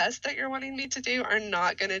these tests that you're wanting me to do are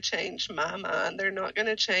not going to change my mind. They're not going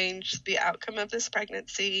to change the outcome of this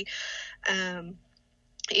pregnancy.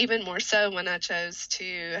 Even more so when I chose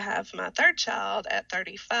to have my third child at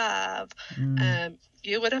 35,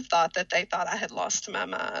 you would have thought that they thought I had lost my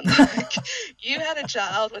mind. Like, you had a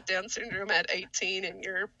child with Down syndrome at 18 and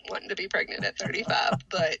you're wanting to be pregnant at 35.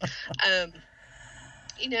 But,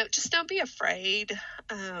 just don't be afraid.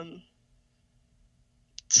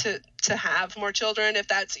 to have more children, if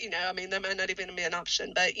that's, I mean, that might not even be an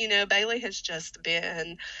option. But, Bailey has just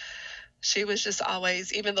been, she was just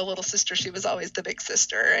always, even the little sister, she was always the big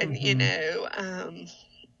sister. And,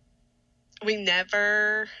 we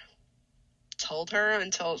never told her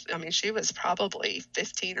until, I mean, she was probably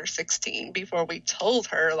 15 or 16 before we told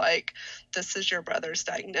her, like, this is your brother's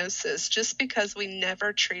diagnosis, just because we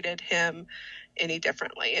never treated him any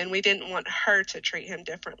differently. And we didn't want her to treat him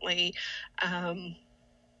differently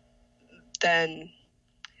than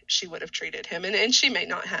she would have treated him. And she may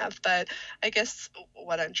not have, but I guess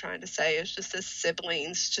what I'm trying to say is just as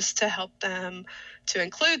siblings, just to help them, to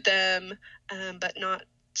include them, but not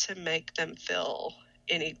to make them feel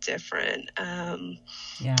any different.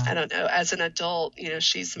 I don't know, as an adult,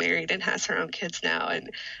 she's married and has her own kids now.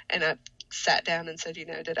 And I sat down and said,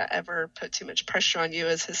 did I ever put too much pressure on you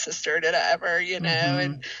as his sister? Did I ever,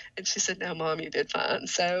 and she said, no, Mom, you did fine.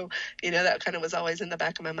 So, that kind of was always in the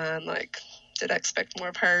back of my mind, like, did I expect more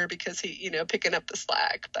of her because he, picking up the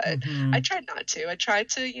slack? But I tried not to. I tried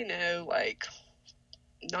to, like,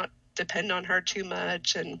 not depend on her too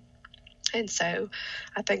much. And so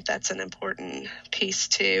I think that's an important piece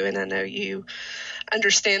too. And I know you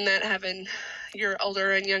understand that, having your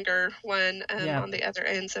older and younger one on the other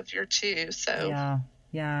ends of your two. So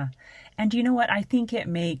yeah. And you know what? I think it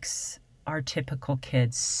makes our typical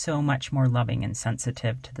kids so much more loving and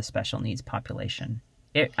sensitive to the special needs population.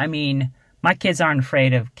 I mean, my kids aren't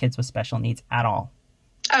afraid of kids with special needs at all.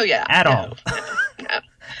 Oh, yeah. At all. No.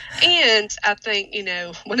 And I think,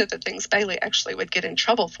 one of the things Bailey actually would get in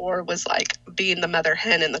trouble for was, like, being the mother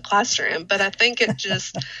hen in the classroom. But I think it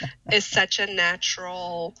just is such a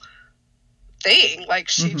natural thing. Like,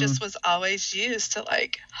 she just was always used to,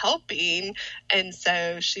 like, helping. And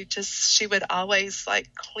so she would always,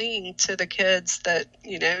 like, cling to the kids that,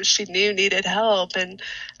 she knew needed help. And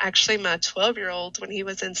actually my 12-year-old, when he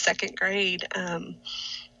was in second grade,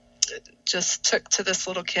 just took to this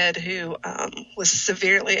little kid who was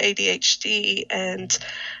severely ADHD. And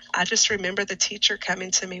I just remember the teacher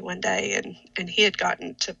coming to me one day, and he had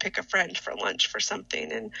gotten to pick a friend for lunch for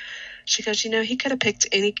something. And she goes, he could have picked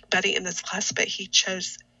anybody in this class, but he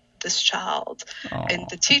chose this child. Aww. And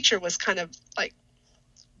the teacher was kind of, like,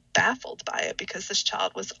 baffled by it, because this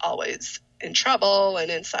child was always in trouble and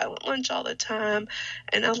in silent lunch all the time.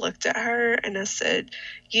 And I looked at her and I said,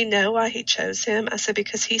 you know why he chose him? I said,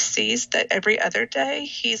 because he sees that every other day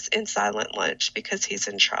he's in silent lunch because he's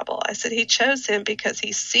in trouble. I said, he chose him because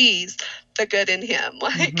he sees the good in him.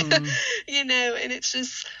 Like, and it's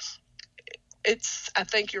just, I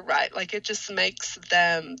think you're right. Like, it just makes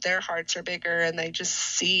them, their hearts are bigger, and they just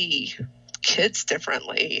see kids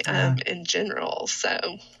differently in general.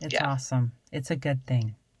 So it's awesome. It's a good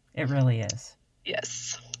thing. It really is.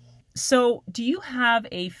 Yes. So do you have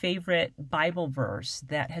a favorite Bible verse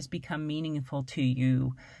that has become meaningful to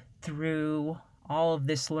you through all of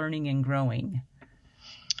this learning and growing?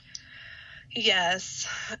 Yes.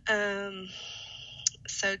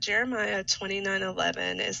 So Jeremiah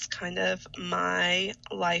 29:11 is kind of my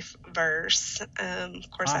life verse.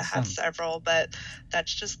 Of course, awesome. I have several, but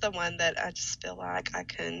that's just the one that I just feel like I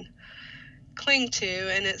can cling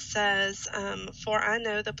to. And it says, for I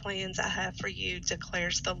know the plans I have for you,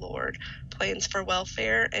 declares the Lord, plans for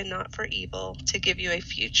welfare and not for evil, to give you a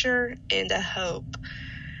future and a hope.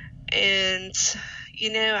 And,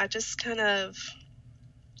 I just kind of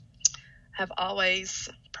have always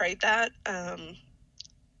prayed that.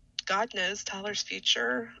 God knows Tyler's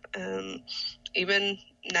future, even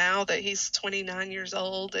now that he's 29 years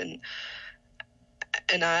old, and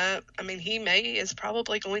I mean, he is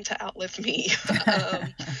probably going to outlive me.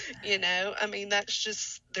 I mean, that's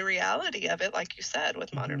just the reality of it. Like you said,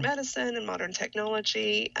 with modern medicine and modern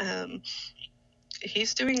technology,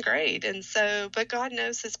 he's doing great. And so, but God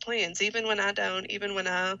knows his plans, even when I don't, even when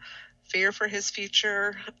I fear for his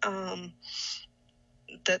future,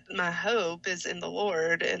 that my hope is in the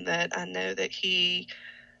Lord, and that I know that he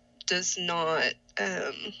does not,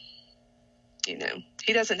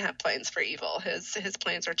 he doesn't have plans for evil. His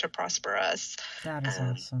plans are to prosper us. That is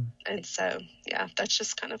awesome. And so, yeah, that's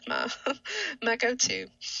just kind of my go-to.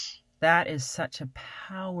 That is such a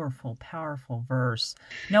powerful, powerful verse.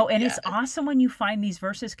 No, and it's awesome when you find these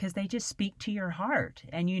verses, because they just speak to your heart,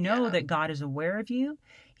 and that God is aware of you.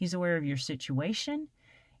 He's aware of your situation.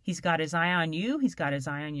 He's got his eye on you. He's got his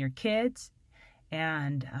eye on your kids.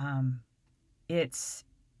 And it's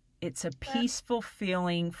a peaceful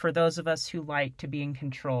feeling for those of us who like to be in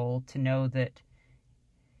control, to know that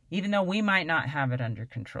even though we might not have it under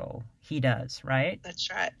control, he does, right? That's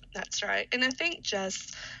right. And I think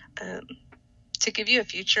just to give you a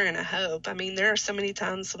future and a hope. I mean, there are so many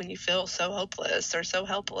times when you feel so hopeless or so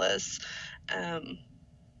helpless.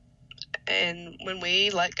 And when we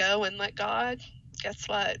let go and let God, guess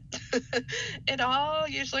what? It all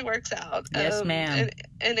usually works out. Yes, ma'am.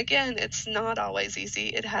 And again, it's not always easy.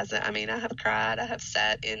 It hasn't. I mean, I have cried. I have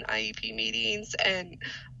sat in IEP meetings and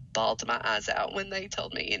bawled my eyes out when they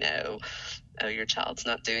told me, oh, your child's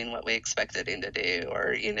not doing what we expected him to do,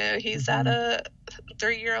 or, he's at a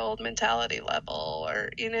 3-year-old mentality level,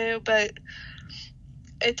 or, but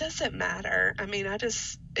it doesn't matter. I mean,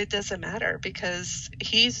 it doesn't matter because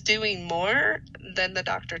he's doing more than the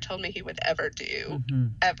doctor told me he would ever do,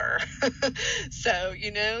 ever. So,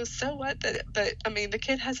 so what? But I mean, the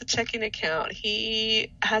kid has a checking account.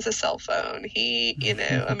 He has a cell phone. He,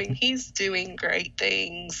 I mean, he's doing great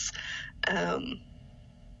things.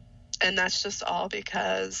 And that's just all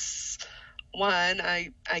because, one,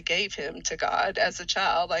 I gave him to God as a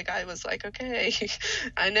child. Like, I was like, okay,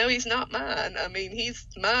 I know he's not mine. I mean, he's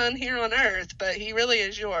mine here on earth, but he really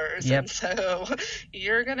is yours. Yep. And so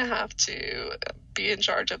you're going to have to be in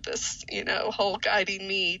charge of this, whole guiding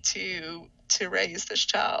me to raise this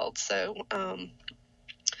child. So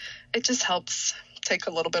it just helps take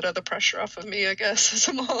a little bit of the pressure off of me, I guess, as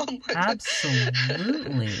a mom.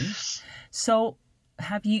 Absolutely. So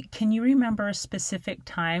can you remember a specific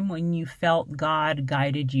time when you felt God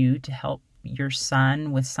guided you to help your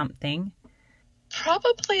son with something?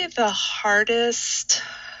 Probably the hardest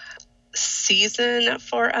season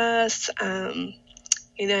for us,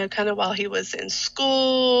 kind of while he was in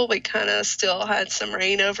school, we kind of still had some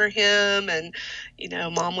reign over him, and,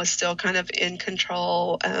 mom was still kind of in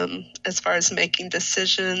control as far as making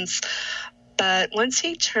decisions. But once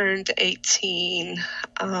he turned 18,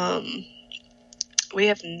 we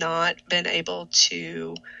have not been able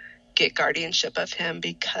to get guardianship of him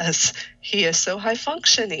because he is so high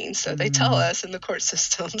functioning. So they tell us in the court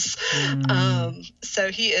systems. So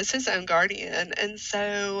he is his own guardian. And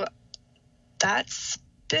so that's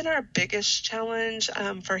been our biggest challenge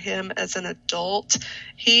for him as an adult.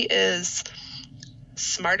 He is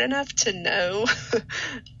smart enough to know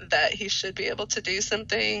that he should be able to do some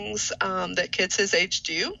things that kids his age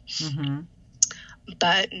do.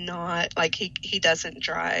 But not like he doesn't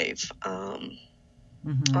drive on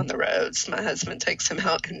the roads. My husband takes him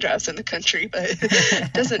out and drives in the country, but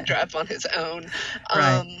doesn't drive on his own.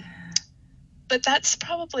 Right. But that's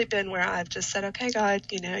probably been where I've just said, okay, God,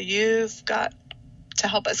 you've got to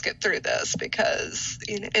help us get through this because,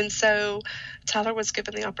 and so Tyler was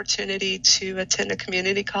given the opportunity to attend a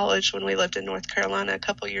community college when we lived in North Carolina a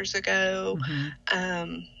couple years ago.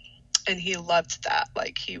 And he loved that.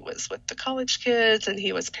 Like, he was with the college kids and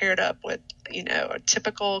he was paired up with, a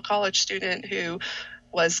typical college student who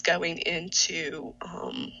was going into,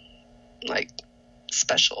 like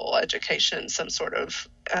special education, some sort of,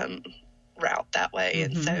 route that way.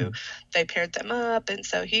 And so they paired them up. And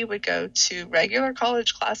so he would go to regular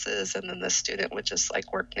college classes and then the student would just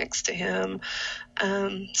like work next to him.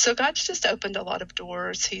 So God's just opened a lot of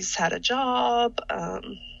doors. He's had a job.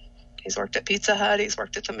 He's worked at Pizza Hut. He's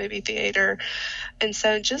worked at the movie theater. And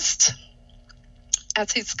so just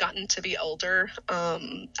as he's gotten to be older,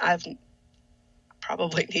 I've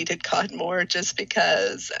probably needed God more just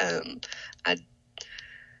because I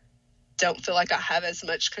don't feel like I have as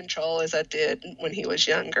much control as I did when he was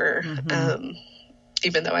younger,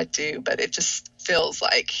 even though I do. But it just feels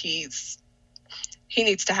like he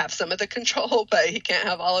needs to have some of the control, but he can't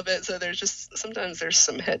have all of it. So sometimes there's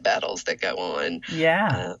some head battles that go on.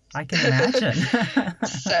 Yeah, I can imagine.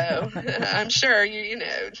 So I'm sure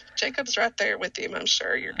Jacob's right there with him. I'm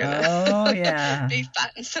sure you're going to be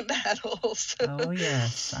fighting some battles. Oh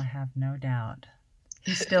yes, I have no doubt.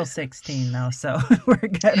 He's still 16 though, so we're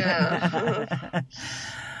good. Yeah.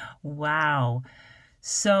 Wow.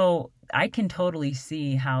 So I can totally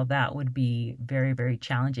see how that would be very, very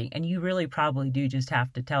challenging. And you really probably do just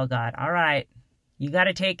have to tell God, all right, you got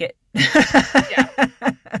to take it. Yeah.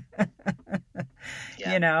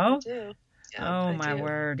 You know? I do. Yeah, oh, my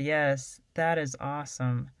word. Yes. That is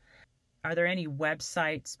awesome. Are there any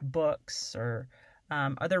websites, books, or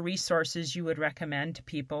other resources you would recommend to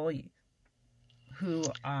people who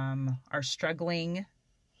are struggling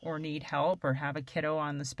or need help or have a kiddo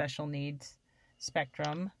on the special needs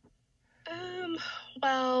spectrum?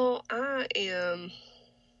 Well, I am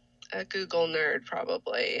a Google nerd,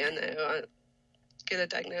 probably. I know I get a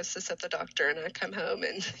diagnosis at the doctor and I come home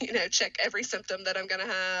and, check every symptom that I'm going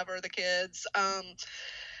to have or the kids. I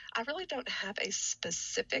really don't have a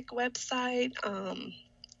specific website.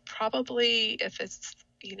 Probably if it's,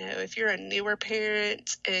 if you're a newer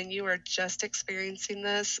parent and you are just experiencing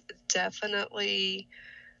this, definitely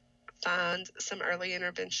find some early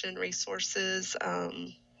intervention resources.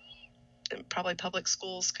 And probably public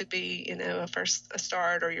schools could be, a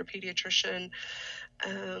start, or your pediatrician.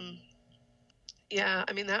 Yeah,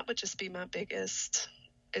 I mean, that would just be my biggest,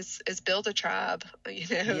 is build a tribe,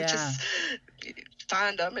 Yeah. just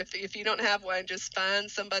find them. If you don't have one, just find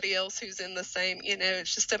somebody else who's in the same,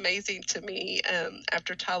 it's just amazing to me.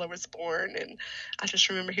 After Tyler was born, and I just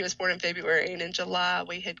remember he was born in February, and in July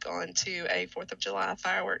we had gone to a 4th of July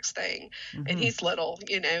fireworks thing, and he's little,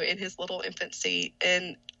 in his little infant seat,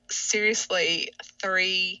 and seriously,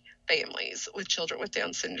 3 families with children with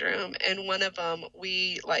Down syndrome, and one of them,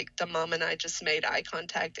 the mom and I just made eye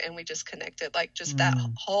contact, and we just connected, just that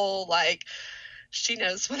whole, she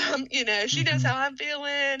knows what I'm, she knows how I'm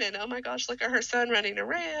feeling, and oh my gosh, look at her son running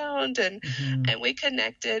around, and we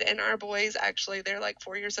connected, and our boys, actually, they're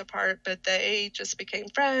 4 years apart, but they just became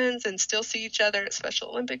friends and still see each other at Special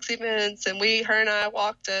Olympics events, and her and I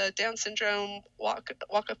walked a Down syndrome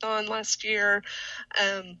walk-a-thon last year.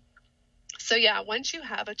 So yeah, once you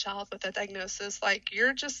have a child with a diagnosis,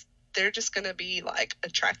 they're just going to be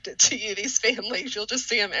attracted to you, these families. You'll just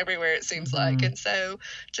see them everywhere, it seems like. And so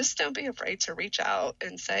just don't be afraid to reach out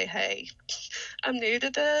and say, hey, I'm new to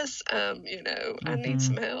this. I need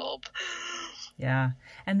some help. Yeah.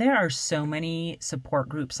 And there are so many support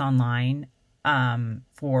groups online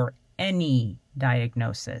for any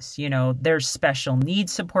diagnosis. There's special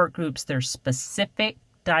needs support groups. There's specific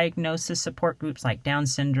diagnosis support groups like Down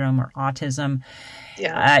syndrome or autism,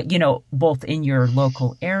 both in your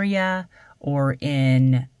local area or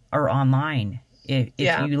online if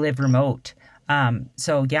you live remote.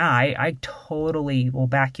 I totally will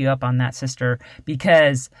back you up on that, sister,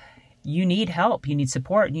 because you need help, you need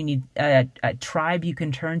support, you need a tribe you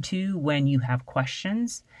can turn to when you have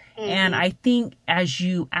questions. And I think as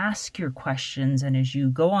you ask your questions and as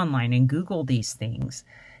you go online and Google these things,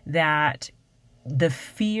 that the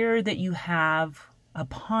fear that you have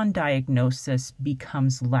upon diagnosis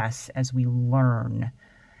becomes less as we learn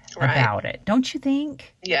about it. Don't you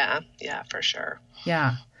think? Yeah, for sure.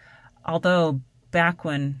 Yeah. Although back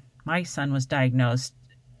when my son was diagnosed,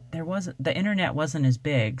 the internet wasn't as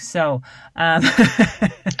big. So, oh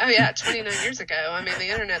yeah, 29 years ago. I mean, the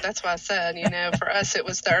internet, that's why I said, for us, it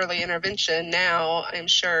was the early intervention. Now I'm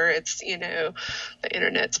sure it's, the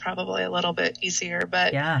internet's probably a little bit easier,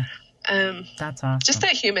 but yeah. That's awesome. Just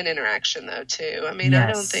that human interaction, though, too. I mean, yes.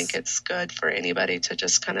 I don't think it's good for anybody to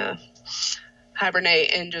just kind of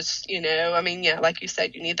hibernate and just, like you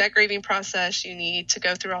said, you need that grieving process. You need to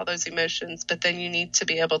go through all those emotions, but then you need to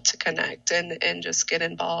be able to connect and just get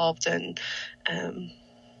involved. And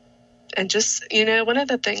just, one of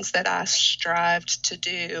the things that I strived to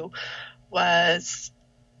do was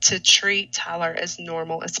to treat Tyler as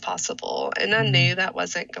normal as possible. And I knew that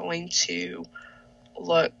wasn't going to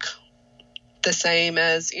look the same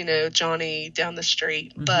as, Johnny down the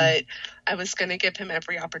street, but I was going to give him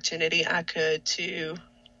every opportunity I could to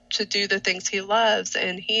do the things he loves.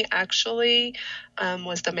 And he actually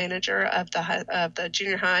was the manager of the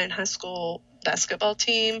junior high and high school basketball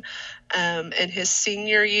team. In his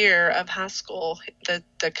senior year of high school,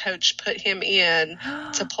 the coach put him in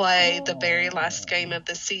to play the very last game of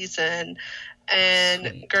the season. And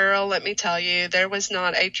sweet. Girl, let me tell you, there was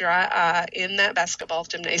not a dry eye in that basketball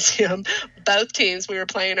gymnasium. Both teams, we were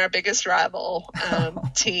playing our biggest rival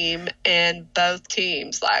team, and both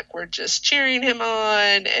teams were just cheering him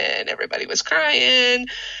on, and everybody was crying.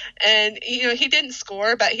 And he didn't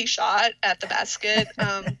score, but he shot at the basket.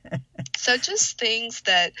 So just things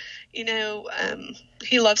that,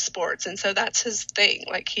 he loves sports. And so that's his thing.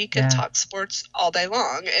 He could talk sports all day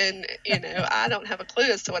long. And, I don't have a clue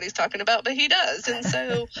as to what he's talking about, but he does. And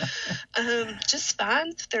so just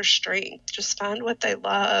find their strength, just find what they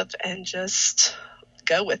love and just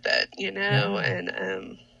go with it,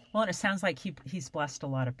 and, well, and it sounds like he's blessed a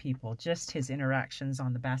lot of people, just his interactions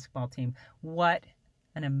on the basketball team. What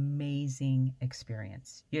an amazing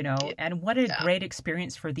experience, and what a great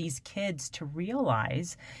experience for these kids to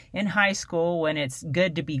realize in high school, when it's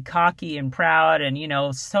good to be cocky and proud and,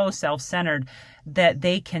 so self-centered, that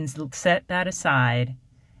they can set that aside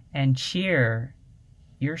and cheer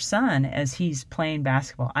your son as he's playing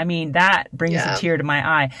basketball. I mean, that brings a tear to my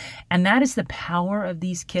eye. And that is the power of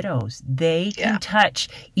these kiddos. They can touch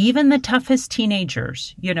even the toughest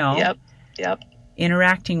teenagers, Yep.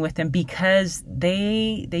 interacting with them, because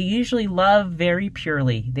they usually love very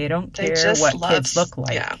purely. They don't care what kids look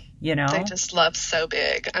like. They just love so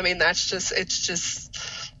big. I mean, there's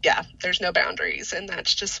no boundaries. And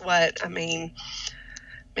that's just what, man,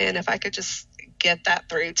 if I could just get that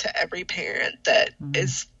through to every parent that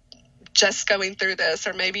is just going through this,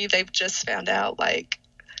 or maybe they've just found out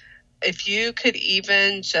if you could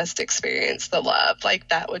even just experience the love, like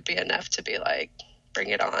that would be enough to be like, bring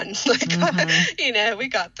it on. Like, we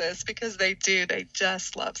got this, because they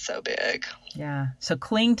just love so big. Yeah. So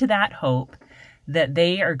cling to that hope that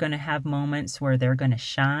they are going to have moments where they're going to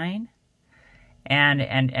shine,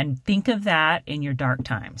 and think of that in your dark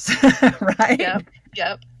times, right?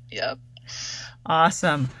 Yep.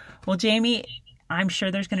 Awesome. Well, Jamie, I'm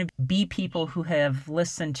sure there's going to be people who have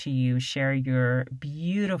listened to you share your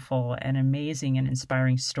beautiful and amazing and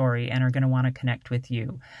inspiring story and are going to want to connect with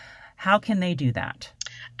you. How can they do that?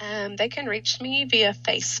 They can reach me via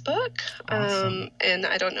Facebook. Awesome. And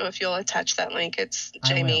I don't know if you'll attach that link. It's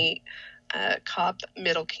Jamie Cobb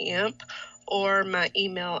Middlecamp, or my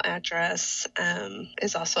email address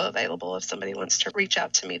is also available if somebody wants to reach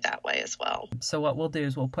out to me that way as well. So what we'll do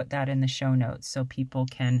is we'll put that in the show notes so people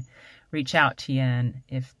can reach out to you, and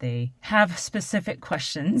if they have specific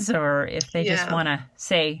questions, or if they just want to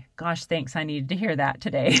say, gosh, thanks, I needed to hear that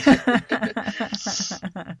today.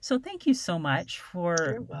 So thank you so much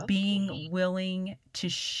for being willing to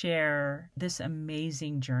share this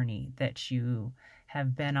amazing journey that you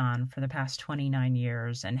have been on for the past 29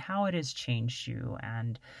 years, and how it has changed you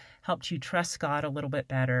and helped you trust God a little bit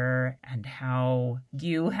better, and how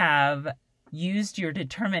you have used your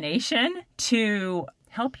determination to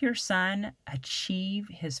help your son achieve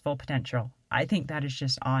his full potential. I think that is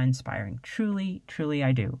just awe-inspiring. Truly, truly,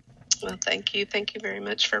 I do. Well, thank you. Thank you very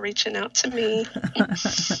much for reaching out to me.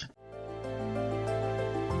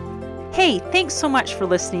 Hey, thanks so much for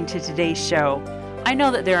listening to today's show. I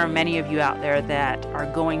know that there are many of you out there that are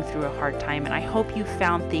going through a hard time, and I hope you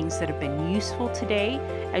found things that have been useful today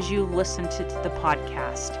as you listen to the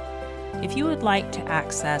podcast. If you would like to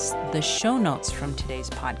access the show notes from today's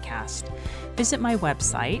podcast, visit my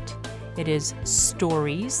website. It is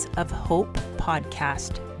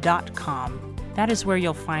storiesofhopepodcast.com. That is where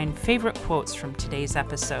you'll find favorite quotes from today's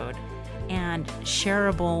episode and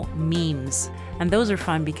shareable memes. And those are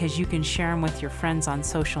fun because you can share them with your friends on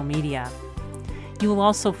social media. You will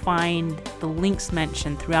also find the links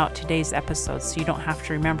mentioned throughout today's episode, so you don't have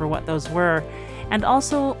to remember what those were. And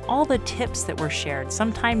also all the tips that were shared.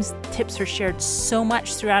 Sometimes tips are shared so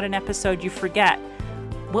much throughout an episode you forget.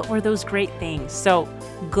 What were those great things? So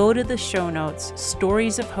go to the show notes,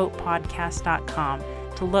 storiesofhopepodcast.com,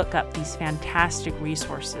 to look up these fantastic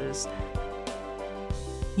resources.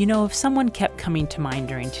 If someone kept coming to mind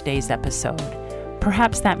during today's episode,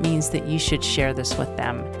 perhaps that means that you should share this with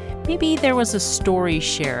them. Maybe there was a story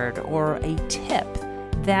shared or a tip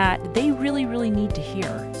that they really, really need to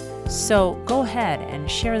hear. So go ahead and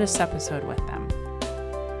share this episode with them.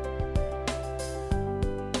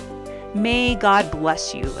 May God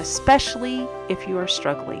bless you, especially if you are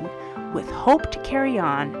struggling, with hope to carry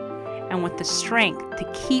on and with the strength to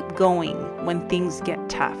keep going when things get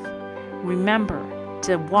tough. Remember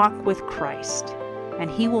to walk with Christ, and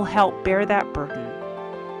He will help bear that burden.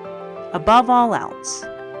 Above all else,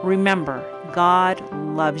 remember, God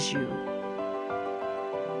loves you.